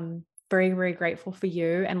 So I'm very, very grateful for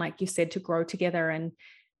you. And like you said, to grow together and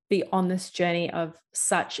be on this journey of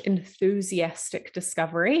such enthusiastic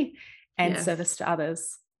discovery and service to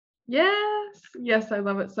others. Yes, I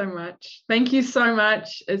love it so much. Thank you so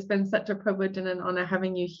much. It's been such a privilege and an honor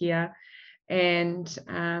having you here. And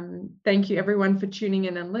thank you everyone for tuning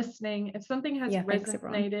in and listening. If something has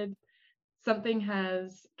resonated, something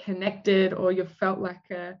has connected, or you felt like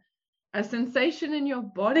a sensation in your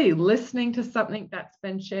body listening to something that's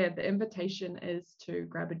been shared, the invitation is to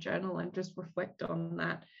grab a journal and just reflect on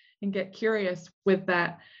that and get curious with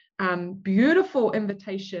that beautiful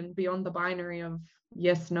invitation beyond the binary of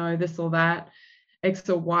yes, no, this or that, X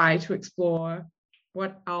or Y, to explore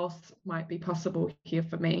what else might be possible here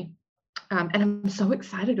for me. And I'm so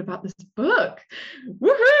excited about this book.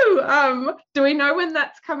 Woohoo! Do we know when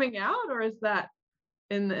that's coming out, or is that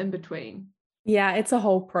in the in-between? Yeah, it's a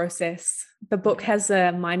whole process. The book has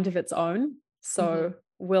a mind of its own. So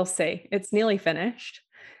we'll see. It's nearly finished.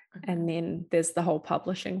 And then there's the whole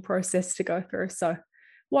publishing process to go through. So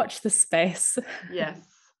watch the space. Yes,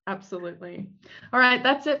 absolutely. All right,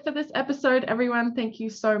 that's it for this episode, everyone. Thank you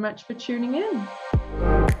so much for tuning in.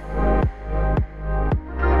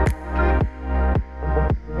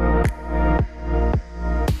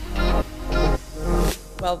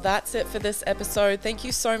 Well, that's it for this episode. Thank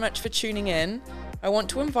you so much for tuning in. I want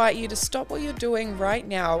to invite you to stop what you're doing right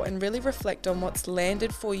now and really reflect on what's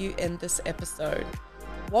landed for you in this episode.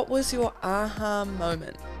 What was your aha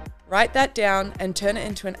moment? Write that down and turn it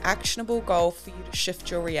into an actionable goal for you to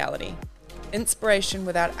shift your reality. Inspiration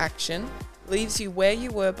without action leaves you where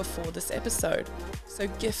you were before this episode. So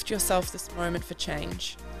gift yourself this moment for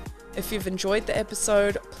change. If you've enjoyed the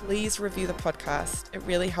episode, please review the podcast. It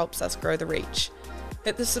really helps us grow the reach.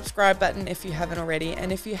 Hit the subscribe button if you haven't already,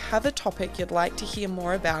 and if you have a topic you'd like to hear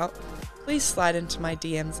more about, please slide into my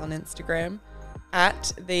DMs on Instagram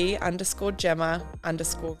at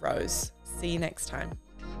 @the_Gemma_Rose. See you next time.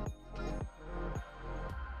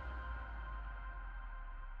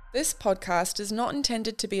 This podcast is not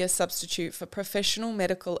intended to be a substitute for professional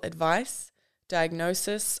medical advice,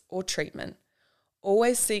 diagnosis, or treatment.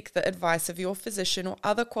 Always seek the advice of your physician or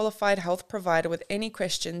other qualified health provider with any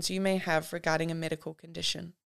questions you may have regarding a medical condition.